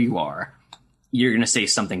care who you are. You're going to say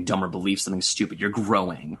something dumb or believe something stupid. You're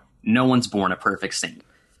growing. No one's born a perfect saint.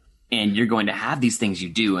 And you're going to have these things you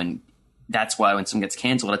do. And that's why when someone gets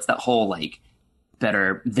canceled, it's that whole, like,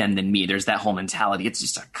 better them than me. There's that whole mentality. It's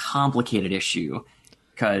just a complicated issue.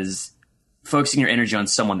 Because focusing your energy on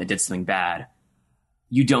someone that did something bad,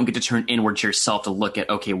 you don't get to turn inward to yourself to look at,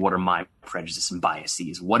 okay, what are my prejudices and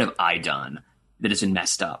biases? What have I done that has been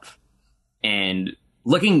messed up? And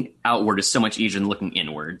looking outward is so much easier than looking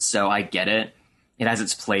inward. So I get it. It has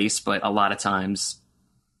its place, but a lot of times,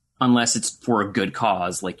 unless it's for a good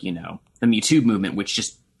cause, like, the Me Too movement, which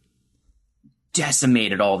just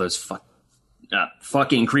decimated all those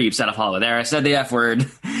fucking creeps out of Hollywood. There, I said the F word.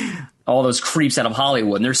 All those creeps out of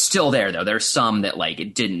Hollywood. And they're still there, though. There's some that, like,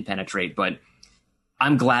 it didn't penetrate, but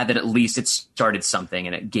I'm glad that at least it started something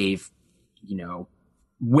and it gave,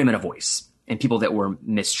 women a voice and people that were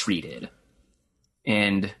mistreated.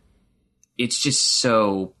 And it's just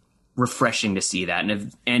so refreshing to see that.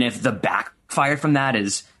 And if the backfire from that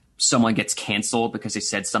is someone gets canceled because they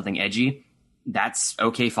said something edgy, that's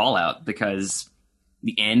okay fallout, because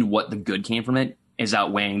the end, what the good came from it is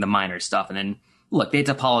outweighing the minor stuff. And then look, they have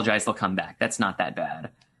to apologize, they'll come back. That's not that bad.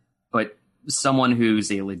 But someone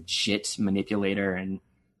who's a legit manipulator and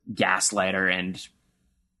gaslighter and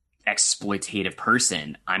exploitative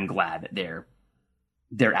person, I'm glad that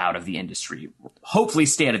they're out of the industry. Hopefully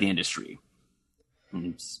stay out of the industry.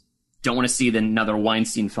 Don't want to see another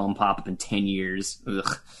Weinstein film pop up in 10 years.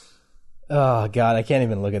 Ugh. Oh God, I can't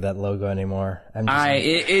even look at that logo anymore.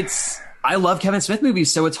 I love Kevin Smith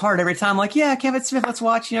movies, so it's hard every time. Like, yeah, Kevin Smith, let's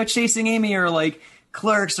watch, Chasing Amy or like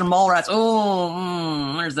Clerks or Mallrats.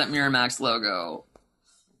 Oh, there's that Miramax logo.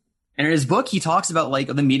 And in his book, he talks about like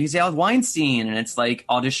the meetings he had with Weinstein, and it's like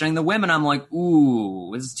auditioning the women. I'm like,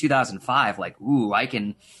 ooh, this is 2005. Like, ooh, I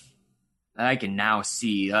can now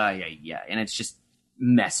see, yeah, and it's just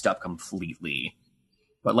messed up completely.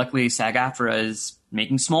 But luckily, SAG-AFTRA is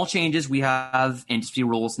making small changes. We have industry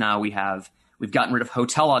rules now. We've gotten rid of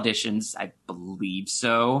hotel auditions, I believe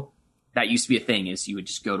so. That used to be a thing, is you would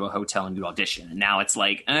just go to a hotel and do audition. And now it's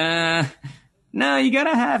like, no, you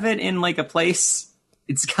gotta have it in like a place.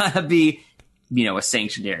 It's gotta be, a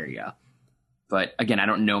sanctioned area. But again, I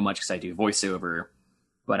don't know much because I do voiceover.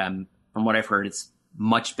 But from what I've heard, it's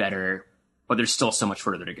much better. But there's still so much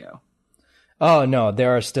further to go. Oh no,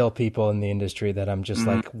 there are still people in the industry that I'm just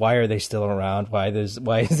like, why are they still around? Why is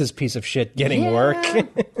this piece of shit getting work?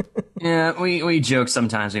 Yeah, we joke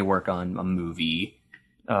sometimes we work on a movie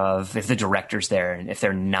of if the director's there, and if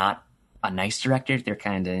they're not a nice director, they're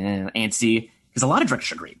kind of antsy. Because a lot of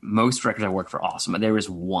directors are great. Most directors I work for are awesome. But there was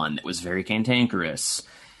one that was very cantankerous.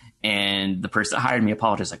 And the person that hired me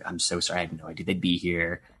apologized, like, I'm so sorry, I had no idea they'd be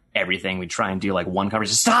here. Everything, we'd try and do like one coverage.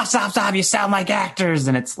 Stop, you sound like actors.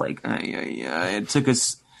 And it's like, yeah. It took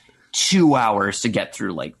us 2 hours to get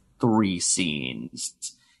through like 3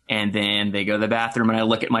 scenes. And then they go to the bathroom and I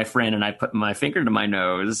look at my friend and I put my finger to my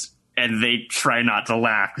nose and they try not to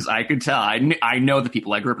laugh because I could tell. I know the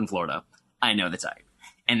people. I grew up in Florida. I know the type.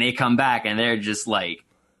 And they come back and they're just like,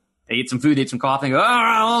 they eat some food, they eat some coffee, and go,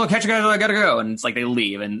 oh, catch you guys, I gotta go. And it's like they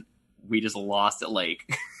leave and we just lost it. Like,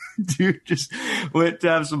 dude just went to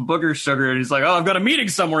have some booger sugar and he's like, oh, I've got a meeting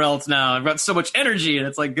somewhere else now. I've got so much energy. And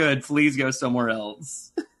it's like, good, please go somewhere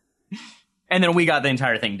else. And then we got the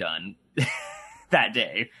entire thing done that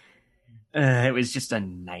day. It was just a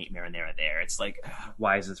nightmare when they were there. It's like,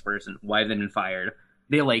 why is this person, why have they been fired?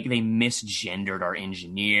 They misgendered our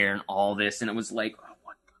engineer and all this. And it was like, oh,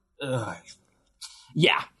 what the,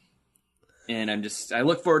 yeah. And I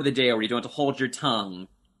look forward to the day where you don't have to hold your tongue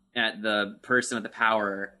at the person with the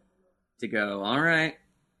power to go, all right,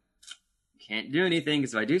 can't do anything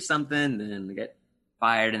because if I do something, then I get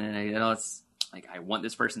fired. And then it's like, I want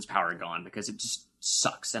this person's power gone because it just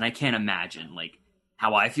sucks. And I can't imagine like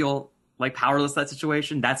how I feel like powerless in that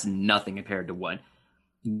situation. That's nothing compared to what,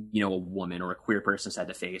 a woman or a queer person has had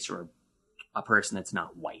to face, or a person that's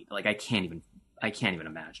not white. Like I can't even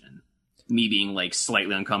imagine me being like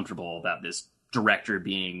slightly uncomfortable about this director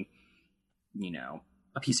being,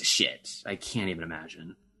 a piece of shit. I can't even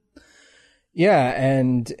imagine. Yeah,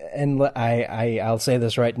 and I'll say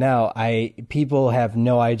this right now. People have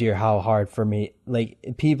no idea how hard for me.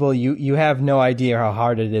 Like people, you have no idea how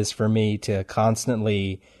hard it is for me to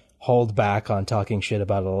constantly hold back on talking shit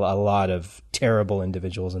about a lot of terrible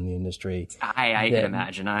individuals in the industry. I can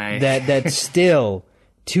imagine. That still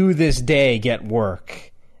to this day get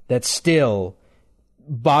work. That still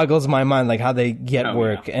boggles my mind, like how they get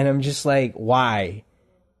work, and I'm just like, why?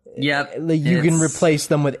 Yep. Like you can replace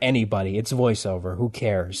them with anybody. It's voiceover. Who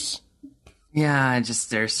cares? Yeah,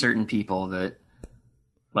 there's certain people that,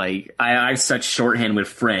 like, I have such shorthand with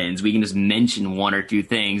friends. We can just mention one or two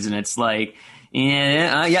things, and it's like,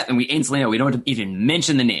 yeah, and we instantly know. We don't have to even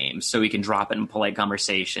mention the name, so we can drop it in polite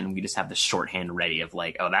conversation. We just have the shorthand ready of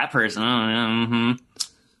like, oh, that person,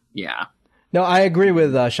 yeah. No, I agree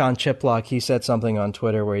with Sean Chiplock. He said something on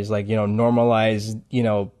Twitter where he's like, normalize,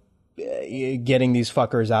 getting these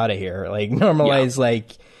fuckers out of here. Like normalize,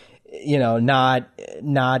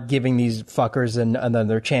 not giving these fuckers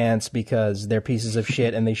another chance because they're pieces of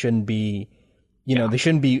shit and they shouldn't be, they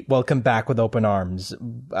shouldn't be welcomed back with open arms.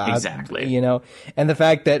 Exactly. And the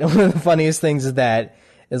fact that one of the funniest things is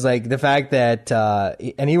the fact that,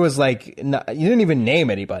 and he was like, you didn't even name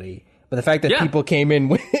anybody. But the fact that people came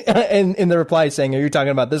in in the reply saying, are you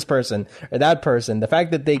talking about this person or that person? The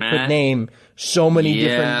fact that they could name so many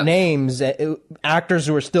different names, actors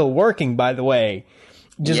who are still working, by the way,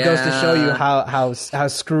 just goes to show you how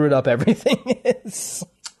screwed up everything is.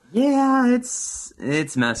 Yeah,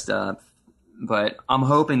 it's messed up. But I'm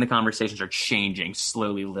hoping the conversations are changing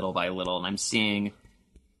slowly, little by little, and I'm seeing,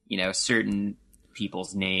 certain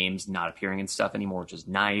people's names not appearing and stuff anymore, which is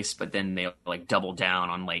nice. But then they like double down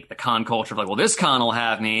on like the con culture of like, well, this con will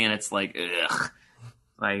have me, and it's like, ugh.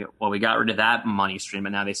 Like, well, we got rid of that money stream,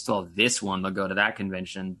 but now they still have this one. They'll go to that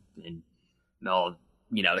convention, and they'll,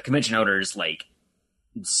 the convention owners like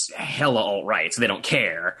hella alt-right, so they don't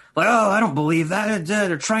care. Like, oh, I don't believe that.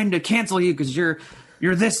 They're trying to cancel you because you're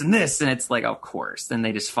this and this, and it's like, of course. Then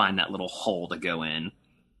they just find that little hole to go in.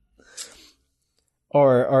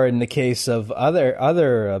 Or in the case of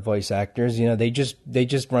other voice actors, they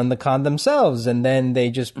just run the con themselves, and then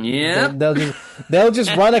they'll just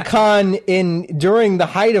run a con during the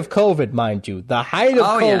height of COVID, mind you, the height of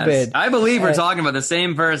COVID. Yes. I believe we're talking about the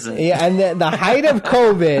same person. Yeah, and the height of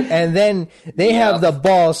COVID, and then they have the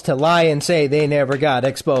balls to lie and say they never got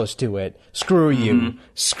exposed to it. Screw you,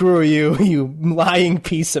 you lying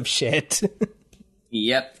piece of shit.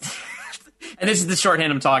 Yep. And this is the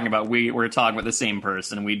shorthand I'm talking about. We're talking about the same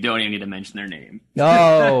person. We don't even need to mention their name.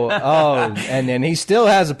 Oh, and he still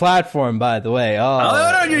has a platform, by the way.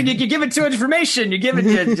 No, you give it too much information. You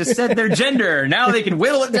just said their gender. Now they can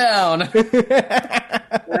whittle it down.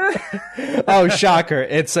 Oh, shocker!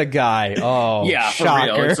 It's a guy. Oh, yeah,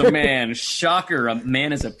 shocker. For real. It's a man. Shocker! A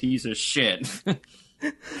man is a piece of shit.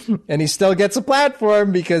 And he still gets a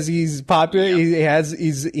platform because he's popular. Yep.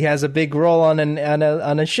 He has a big role on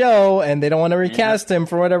a show, and they don't want to recast him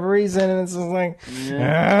for whatever reason. And it's just like,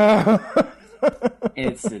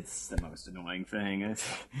 it's the most annoying thing. And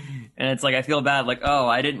it's like, I feel bad. Like, oh,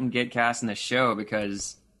 I didn't get cast in the show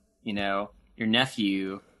because your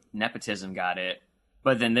nephew, nepotism, got it.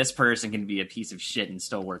 But then this person can be a piece of shit and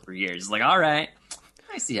still work for years. It's like, all right,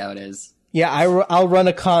 I see how it is. Yeah, I'll run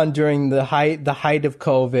a con during the height of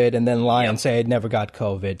COVID and then lie and say I never got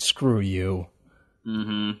COVID. Screw you.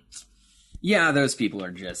 Mm-hmm. Yeah, those people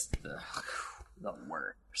are just the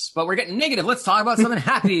worst. But we're getting negative. Let's talk about something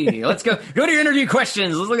happy. Let's go to your interview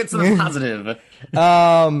questions. Let's look at something positive.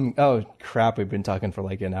 Oh crap! We've been talking for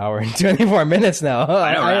like an hour and 24 minutes now.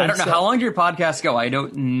 I know. I don't know how long do your podcasts go. I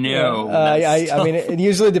don't know. I mean, it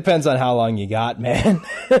usually depends on how long you got, man.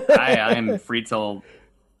 I am free till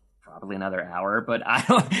probably another hour, but I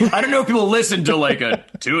don't know if people listen to like a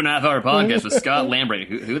 2.5 hour podcast with Scott Lambright.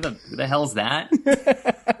 Who the hell's that?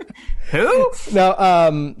 Who?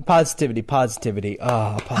 No, positivity.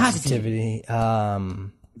 Oh, positivity.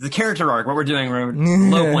 The character arc, what we're doing, we're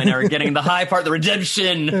low point, we're getting the high part, the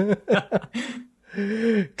redemption.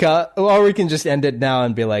 Or we can just end it now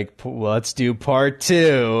and be like, let's do part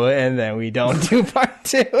 2, and then we don't do part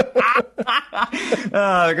 2.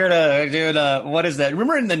 We're gonna do what is that?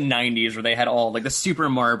 Remember in the 90s where they had all, like, the Super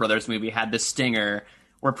Mario Brothers movie had the stinger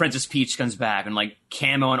where Princess Peach comes back and, like,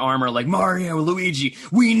 camo and armor, like, Mario, Luigi,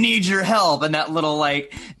 we need your help. And that little,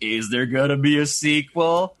 like, is there gonna be a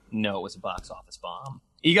sequel? No, it was a box office bomb.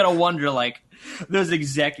 You gotta wonder, like, those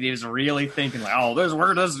executives really thinking, like, oh,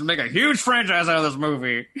 we're just make a huge franchise out of this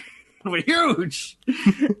movie. Huge!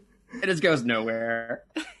 It just goes nowhere.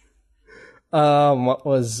 What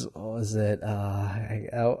was it?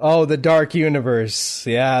 The Dark Universe.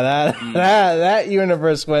 Yeah, that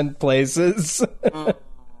universe went places.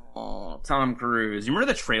 Tom Cruise. You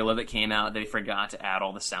remember the trailer that came out? They forgot to add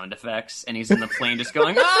all the sound effects, and he's in the plane just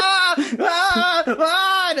going, and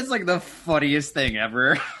it's like the funniest thing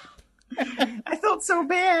ever. I felt so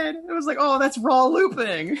bad. It was like, oh, that's raw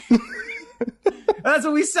looping. That's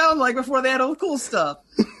what we sound like before they had all the cool stuff.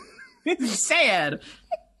 It's sad.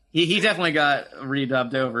 He definitely got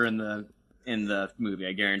redubbed over in the movie,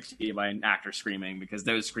 I guarantee you, by an actor screaming, because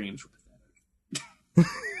those screams were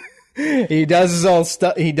pathetic. He does his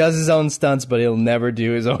own stunts, but he'll never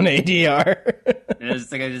do his own ADR.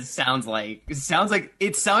 It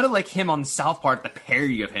sounded like him on South Park, the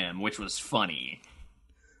parody of him, which was funny.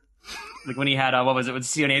 Like when he had when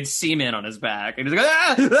he had semen on his back, and he was like,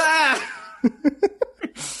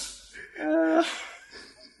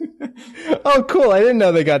 Oh, cool! I didn't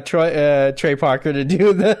know they got Trey Parker to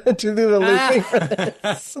do the looping for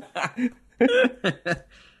this.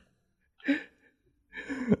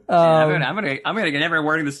 I'm gonna get never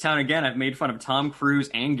work in this town again. I've made fun of Tom Cruise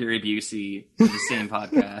and Gary Busey in the same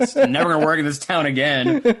podcast. I'm never gonna work in this town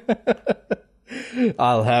again.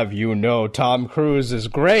 I'll have you know, Tom Cruise is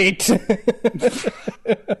great.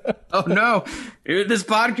 Oh no, this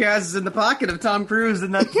podcast is in the pocket of Tom Cruise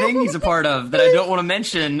and that thing he's a part of that I don't want to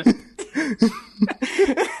mention.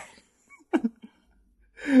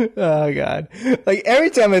 Oh god! Like every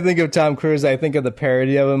time I think of Tom Cruise, I think of the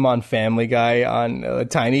parody of him on Family Guy on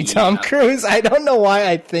Tiny Tom Cruise. I don't know why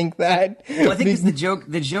I think that. Well, I think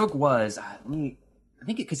the joke was I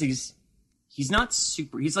think because he's not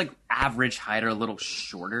super. He's like average height or a little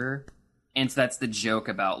shorter, and so that's the joke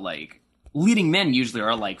about like leading men usually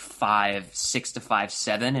are like 5'6" to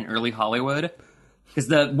 5'7" in early Hollywood because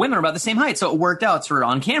the women are about the same height, so it worked out. So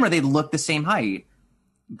on camera they look the same height,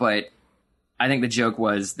 but I think the joke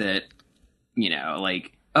was that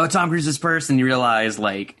like, oh, Tom Cruise is first, and you realize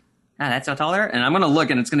like, that's so taller, and I'm gonna look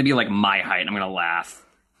and it's gonna be like my height, and I'm gonna laugh.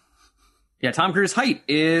 Yeah, Tom Cruise's height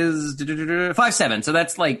is 5'7", so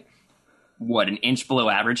that's like what, an inch below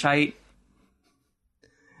average height.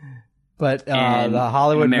 But the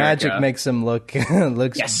Hollywood magic makes him look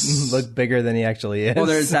bigger than he actually is. Well,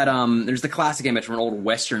 there's that there's the classic image from an old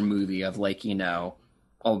Western movie of like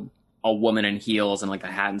a woman in heels and like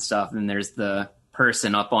a hat and stuff, and there's the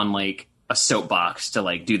person up on like a soapbox to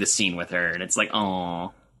like do the scene with her, and it's like,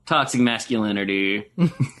 oh, toxic masculinity.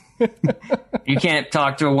 You can't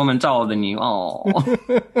talk to a woman taller than you. Oh.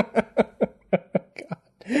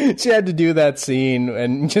 She had to do that scene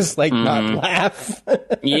and just like not laugh.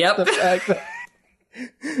 Yep. The fact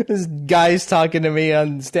that this guy's talking to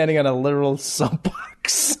me standing on a literal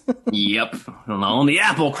soapbox. Yep. On the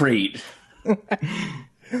apple crate.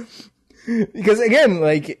 Because again,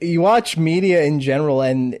 like, you watch media in general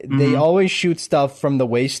and they always shoot stuff from the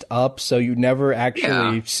waist up, so you never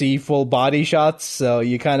actually see full body shots. So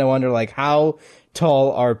you kind of wonder, like, how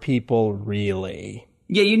tall are people really?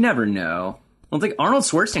 Yeah, you never know. Well, like Arnold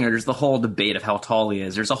Schwarzenegger, there's the whole debate of how tall he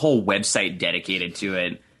is. There's a whole website dedicated to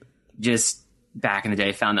it. Just back in the day,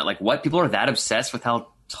 I found that, like, what? People are that obsessed with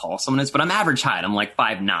how tall someone is? But I'm average height. I'm like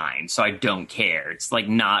 5'9", so I don't care. It's, like,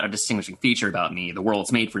 not a distinguishing feature about me. The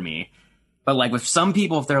world's made for me. But, like, with some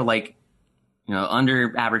people, if they're, like,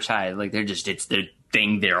 under average height, like, it's the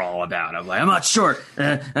thing they're all about. I'm like, I'm not short.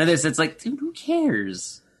 And it's like, dude, who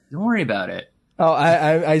cares? Don't worry about it. Oh,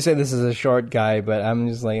 I say this is a short guy, but I'm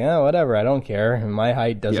just like, oh, whatever. I don't care. My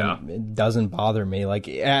height doesn't bother me. Like,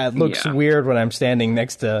 it looks weird when I'm standing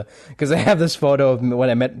next to, because I have this photo of when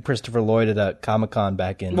I met Christopher Lloyd at a Comic-Con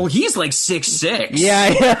back in. Well, he's like 6'6".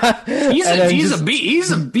 Yeah.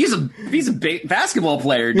 He's a big basketball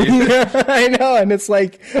player, dude. I know, and it's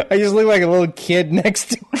like I just look like a little kid next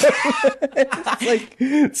to him. It's like,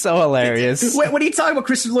 it's so hilarious. What are you talking about,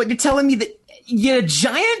 Christopher Lloyd? You're telling me that you're a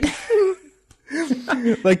giant?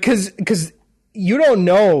 Like, because you don't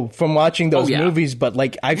know from watching those movies, but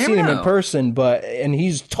like I've seen him in person, and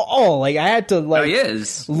he's tall. Like, I had to like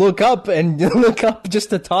look up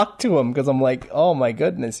just to talk to him because I'm like, oh my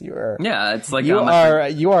goodness, it's like you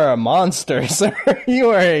are a monster, sir.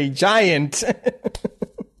 You are a giant.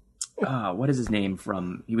 What is his name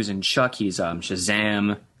from? He was in Chuck. He's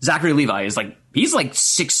Shazam. Zachary Levi is like, he's like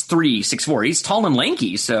 6'3", 6'4". He's tall and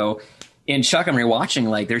lanky, so. In Chuck, I'm rewatching,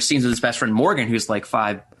 like, there's scenes with his best friend Morgan, who's like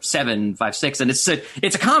 5'7", 5'6", and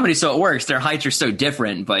it's a comedy, so it works. Their heights are so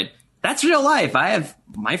different, but that's real life. I have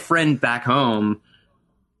my friend back home.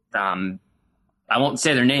 I won't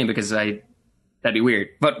say their name because that'd be weird.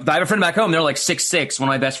 But I have a friend back home. They're like 6'6". One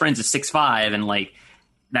of my best friends is 6'5", and like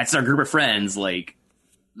that's our group of friends. Like,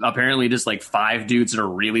 apparently, just like 5 dudes that are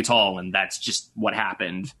really tall, and that's just what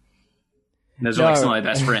happened. And those are like some of my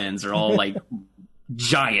best friends. They're all like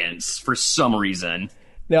giants for some reason.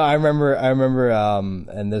 No, I remember,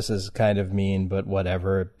 and this is kind of mean, but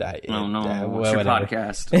whatever. What's your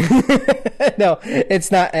podcast? No,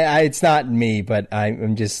 it's not me, but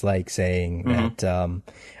I'm just like saying that,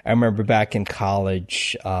 I remember back in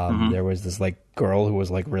college, there was this like girl who was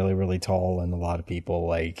like really, really tall, and a lot of people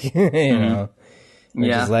like,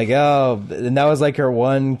 just like, oh, and that was like her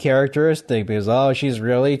one characteristic because, oh, she's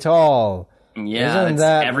really tall. Yeah,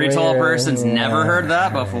 every tall person's never heard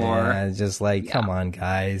that before. Yeah, just like, come on,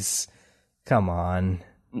 guys. Come on.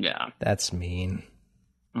 Yeah. That's mean.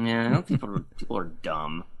 Yeah, people are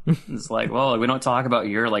dumb. It's like, well, we don't talk about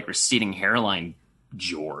your, like, receding hairline,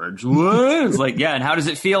 George. What? It's like, yeah, and how does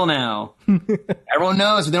it feel now? Everyone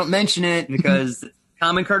knows, but they don't mention it because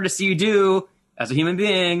common courtesy you do as a human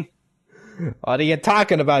being. What are you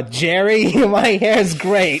talking about, Jerry? My hair's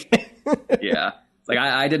great. Yeah. Like,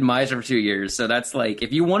 I did Meisner for 2 years, so that's like,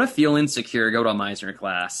 if you want to feel insecure, go to a Meisner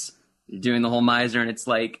class. You're doing the whole Meisner, and it's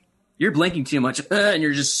like, you're blinking too much, and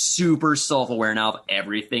you're just super self-aware now of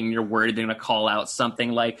everything. You're worried they're going to call out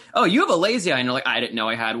something like, oh, you have a lazy eye, and you're like, I didn't know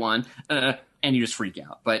I had one, and you just freak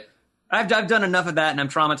out. But I've done enough of that, and I'm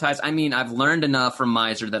traumatized. I mean, I've learned enough from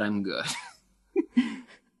Meisner that I'm good.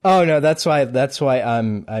 Oh no, that's why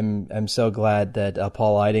I'm so glad that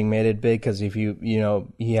Paul Eiding made it big, because if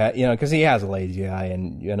because he has a lazy eye,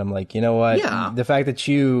 and I'm like, you know what? Yeah. The fact that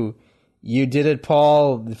you did it,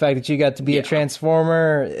 Paul. The fact that you got to be a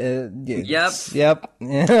Transformer. Yep.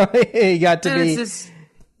 You got to be.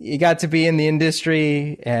 you got to be in the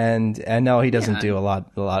industry, and no, he doesn't do a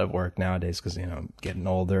lot of work nowadays because getting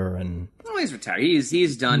older and. Well, he's retired.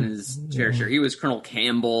 He's done his fair share. He was Colonel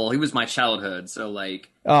Campbell. He was my childhood. So like,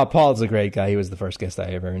 oh, Paul's a great guy. He was the first guest I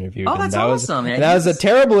ever interviewed. Oh, that's awesome. That was a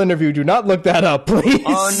terrible interview. Do not look that up, please.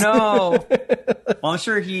 Oh no. Well, I'm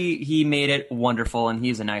sure he made it wonderful, and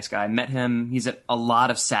he's a nice guy. I met him. He's at a lot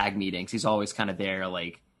of SAG meetings. He's always kind of there,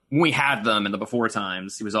 like. When we had them in the before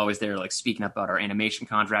times, he was always there, like speaking up about our animation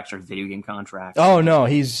contracts, our video game contracts. Oh no,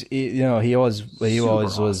 he always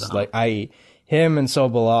was like him and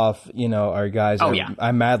Sobolov, are guys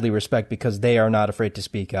I madly respect because they are not afraid to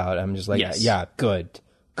speak out. I'm just like, yeah, good.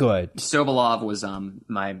 Sobolov was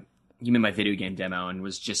he made my video game demo and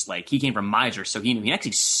was just like, he came from Meisner, so he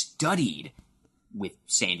actually studied with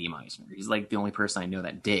Sandy Meisner. He's like the only person I know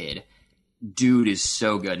that did. Dude is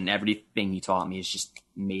so good, and everything he taught me has just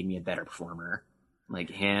made me a better performer. Like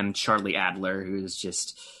him, Charlie Adler, who's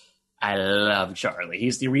just, I love Charlie.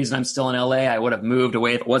 He's the reason I'm still in LA. I would have moved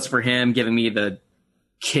away if it was for him giving me the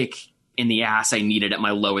kick in the ass I needed at my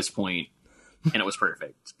lowest point, and it was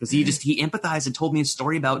perfect. Because he empathized and told me a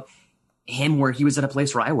story about him where he was at a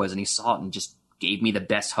place where I was, and he saw it and just gave me the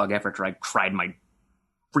best hug ever after I cried my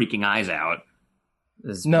freaking eyes out.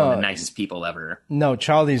 Is one of the nicest people ever. No,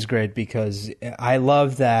 Charlie's great because I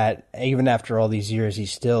love that even after all these years,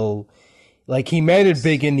 he's still like he made it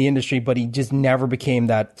big in the industry, but he just never became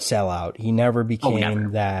that sellout. He never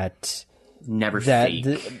became that. Never fake.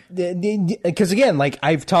 Because again, like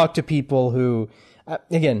I've talked to people who,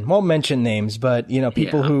 again, won't mention names, but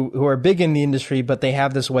people who are big in the industry, but they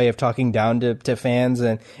have this way of talking down to fans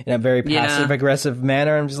and in a very passive aggressive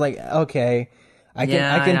manner. I'm just like, okay. I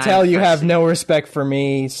can tell you have no respect for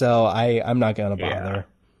me, so I'm not going to bother. Yeah.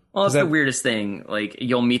 Well, it's the weirdest thing. Like,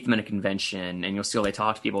 you'll meet them in a convention, and you'll see how they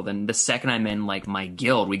talk to people. Then the second I'm in, like, my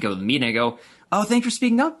guild, we go to the meeting, I go, oh, thanks for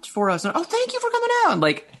speaking up for us. And, oh, thank you for coming out. And,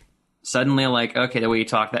 like, suddenly, like, okay, the way you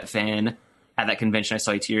talk to that fan at that convention I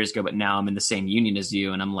saw you 2 years ago, but now I'm in the same union as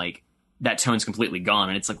you, and I'm like, that tone's completely gone.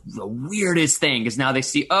 And it's like the weirdest thing because now they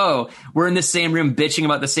see, oh, we're in the same room bitching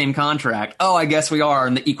about the same contract. Oh, I guess we are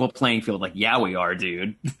in the equal playing field. Like, yeah, we are,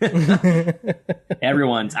 dude.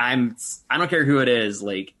 Everyone's, I don't care who it is.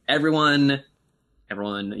 Like everyone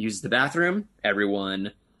uses the bathroom.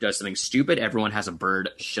 Everyone does something stupid. Everyone has a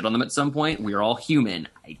bird shit on them at some point. We are all human.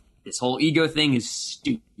 This whole ego thing is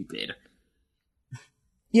stupid.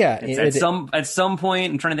 Yeah. At some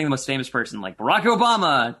point, I'm trying to think of the most famous person, like Barack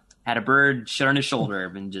Obama had a bird shit on his shoulder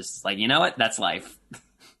and just like, you know what? That's life.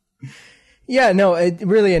 Yeah, no, it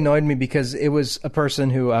really annoyed me because it was a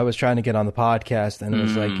person who I was trying to get on the podcast and it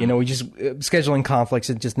was like, we just scheduling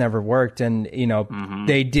conflicts. It just never worked. And,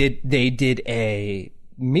 they did a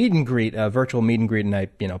meet and greet, a virtual meet and greet. And I,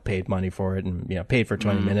 paid money for it and, paid for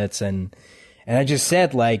 20 minutes. And I just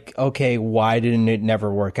said like, okay, why didn't it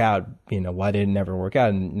never work out? Why did it never work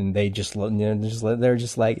out? And they just, they're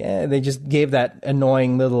just like, they just gave that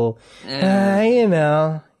annoying little, they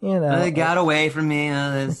got away from me.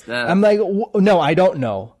 I'm like, no, I don't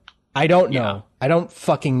know. I don't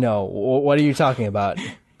fucking know. What are you talking about?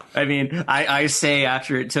 I mean, I say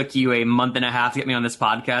after it took you a month and a half to get me on this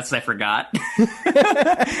podcast, I forgot.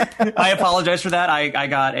 I apologize for that. I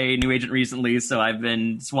got a new agent recently, so I've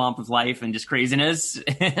been swamped with life and just craziness.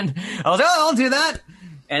 And I was like, oh, I'll do that.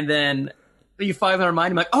 And then you finally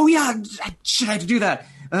remind me, like, oh, yeah, shit, I have to do that.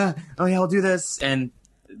 Oh, yeah, I'll do this. And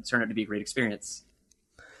it turned out to be a great experience.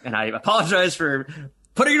 And I apologize for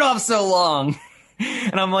putting it off so long.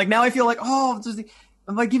 And I'm like, now I feel like, oh,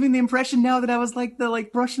 am I giving the impression now that I was like the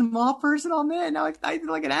Russian mob person? Oh man, now I feel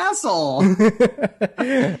like an asshole.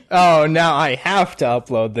 Oh, now I have to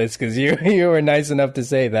upload this because you were nice enough to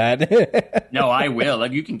say that. No, I will.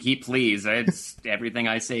 Like, you can keep, please. It's everything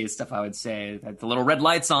I say is stuff I would say. If the little red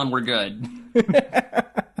light's on, we're good.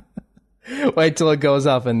 Wait till it goes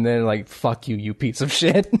up and then like, fuck you, you piece of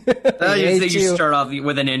shit. You start off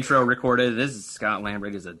with an intro recorded. This is Scott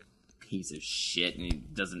Lambert is a piece of shit and he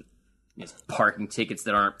has parking tickets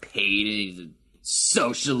that aren't paid and he's a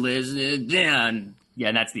socialist. And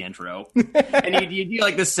that's the intro. And you do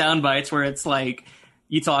like the sound bites where it's like,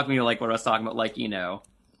 you talk to me like what I was talking about, like, I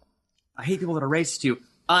hate people that are racist too.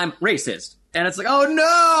 I'm racist. And it's like, oh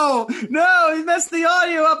no, he messed the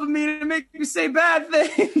audio up of me to make me say bad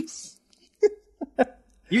things.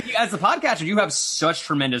 You, as the podcaster, you have such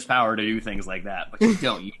tremendous power to do things like that, but you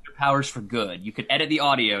don't. Your power's for good. You could edit the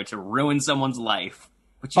audio to ruin someone's life.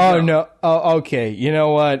 But you don't. No. Oh, okay. You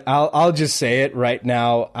know what? I'll just say it right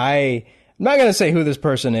now. I'm not going to say who this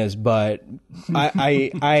person is, but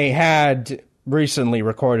I had recently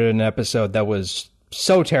recorded an episode that was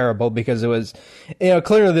so terrible because it was,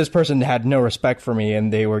 clearly this person had no respect for me,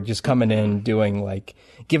 and they were just coming in doing like,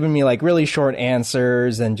 giving me like really short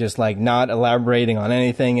answers and just like not elaborating on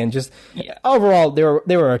anything, and just overall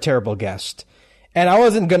they were a terrible guest. And I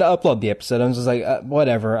wasn't going to upload the episode. I was just like,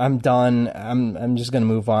 whatever, I'm done. I'm just going to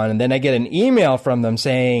move on. And then I get an email from them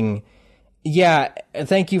saying, yeah,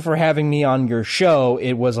 thank you for having me on your show.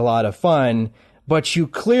 It was a lot of fun, but you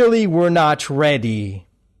clearly were not ready.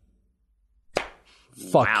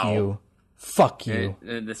 Fuck you. Fuck you.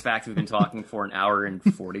 This fact we've been talking for an hour and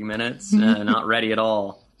 40 minutes. Not ready at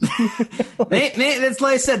all. That's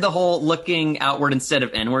like I said, the whole looking outward instead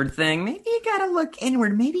of inward thing. Maybe you gotta look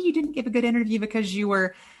inward. Maybe you didn't give a good interview because you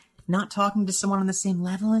were not talking to someone on the same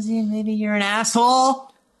level as you. Maybe you're an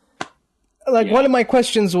asshole. Like, one of my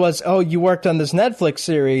questions was, you worked on this Netflix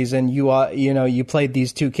series and you played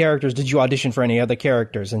these two characters. Did you audition for any other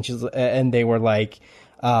characters? And they were like,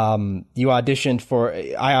 I auditioned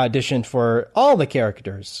for all the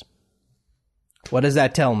characters. What does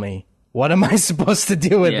that tell me? What am I supposed to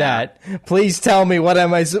do with that? Please tell me what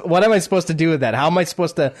am I supposed to do with that? How am I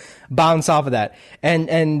supposed to bounce off of that?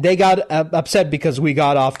 And they got upset because we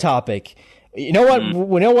got off topic. You know what?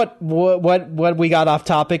 You know what we got off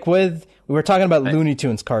topic with? We were talking about Looney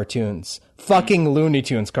Tunes cartoons. Fucking Looney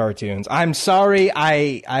Tunes cartoons. I'm sorry.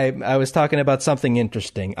 I was talking about something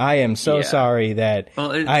interesting. I am so sorry that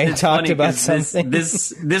I talked about something.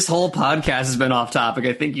 This whole podcast has been off topic.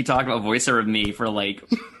 I think you talked about voiceover of me for like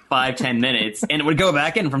 5-10 minutes, and it would go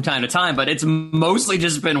back in from time to time, but it's mostly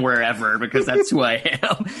just been wherever because that's who I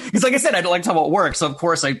am. Because like I said, I don't like to talk about work, so of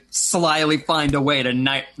course I slyly find a way to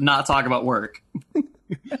not talk about work.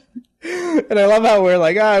 And I love how we're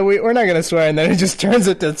like, we're not going to swear, and then it just turns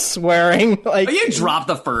it to swearing. Like, but you drop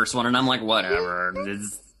the first one, and I'm like, whatever.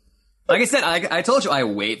 Like I said, I told you, I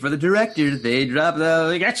wait for the director. They drop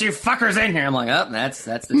they got you fuckers in here. I'm like, that's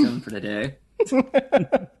the tone for the day.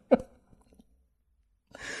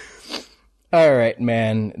 All right,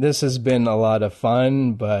 man. This has been a lot of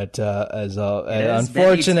fun, but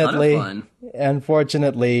unfortunately,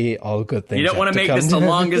 all good things. You don't want to make this the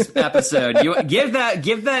longest episode. You give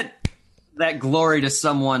that glory to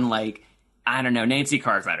someone like, I don't know, Nancy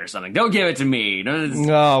Cartwright or something. Don't give it to me.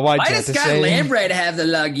 No, why does Scott Lambright have the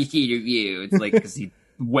longest interview? It's like because he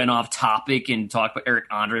went off topic and talked about Eric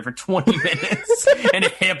Andre for 20 minutes and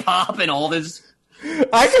hip hop and all this.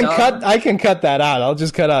 I can cut that out. I'll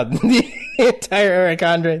just cut out the entire Eric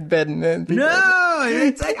Andre bit.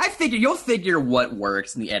 It's like, I figure you'll figure what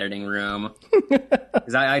works in the editing room.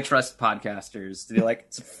 Because I trust podcasters to be like,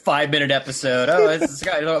 it's a 5-minute episode. It's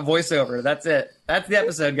got voiceover. That's it. That's the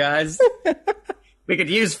episode, guys. We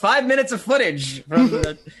could use 5 minutes of footage from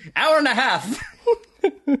the hour and a half.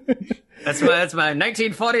 That's my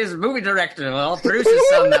 1940s movie director. Well, I'll produce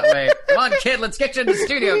some that way. Come on, kid, let's get you in the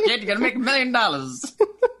studio, kid. You're gonna make $1 million.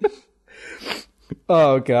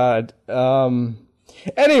 Oh God.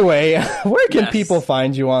 Anyway, where can people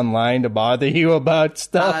find you online to bother you about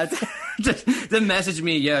stuff? To message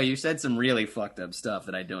me, you said some really fucked up stuff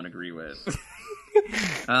that I don't agree with.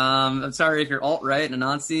 I'm sorry if you're alt-right and a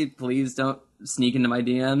Nazi. Please don't sneak into my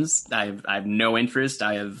DMs. I have no interest.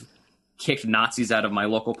 I have kicked Nazis out of my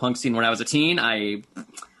local punk scene when I was a teen. I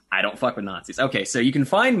don't fuck with Nazis. Okay, so you can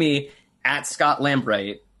find me at Scott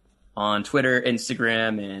Lambright on Twitter,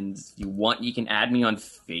 Instagram, and if you want, you can add me on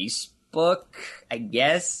Facebook, I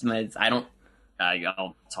guess. I'll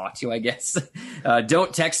talk to you, I guess.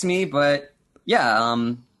 Don't text me, but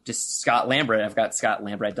just Scott Lambright. I've got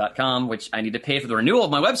scottlambright.com, which I need to pay for the renewal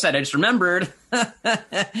of my website. I just remembered.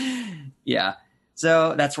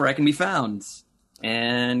 So that's where I can be found.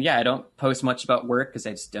 And I don't post much about work because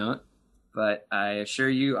I just don't. But I assure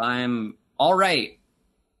you, I'm all right.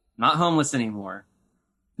 Not homeless anymore.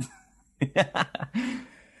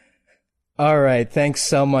 All right. Thanks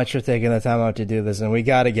so much for taking the time out to do this. And we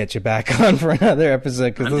got to get you back on for another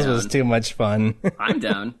episode because this was too much fun. I'm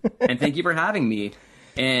down. And thank you for having me.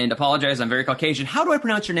 And apologize, I'm very Caucasian. How do I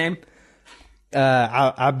pronounce your name?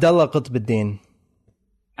 Abdullah Qutbuddin.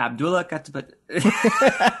 Abdullah Qutbuddin.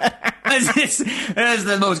 That's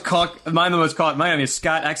the most my name is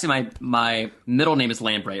Scott. Actually, my middle name is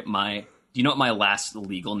Lambright. Do you know what my last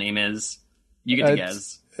legal name is? You get to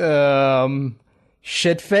guess.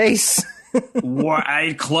 Shitface.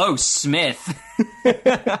 Close. Smith.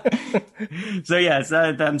 So yes,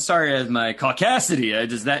 I'm sorry as my caucasity.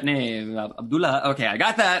 Just that name, Abdullah. Okay, I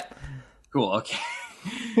got that. Cool. Okay,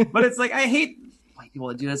 but it's like I hate white people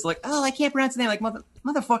that do this. Like, I can't pronounce the name. Like,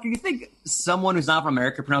 motherfucker, you think someone who's not from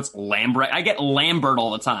America pronounce Lambert? I get Lambert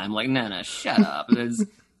all the time. Like, no, shut up.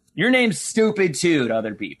 Your name's stupid too to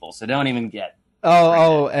other people, so don't even get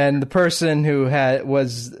And the person who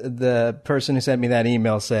was the person who sent me that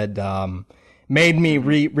email said, made me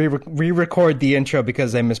re-record the intro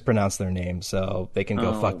because I mispronounced their name, so they can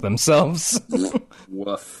go fuck themselves.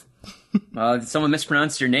 Woof. Someone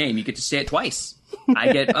mispronounced your name. You get to say it twice.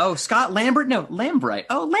 I get, Scott Lambert? No, Lambright.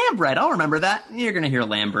 Oh, Lambright. I'll remember that. You're going to hear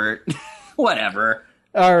Lambert. Whatever.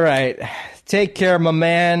 All right. Take care, my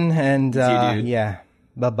man. And, See you, dude. yeah.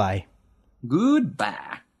 Bye-bye. Goodbye.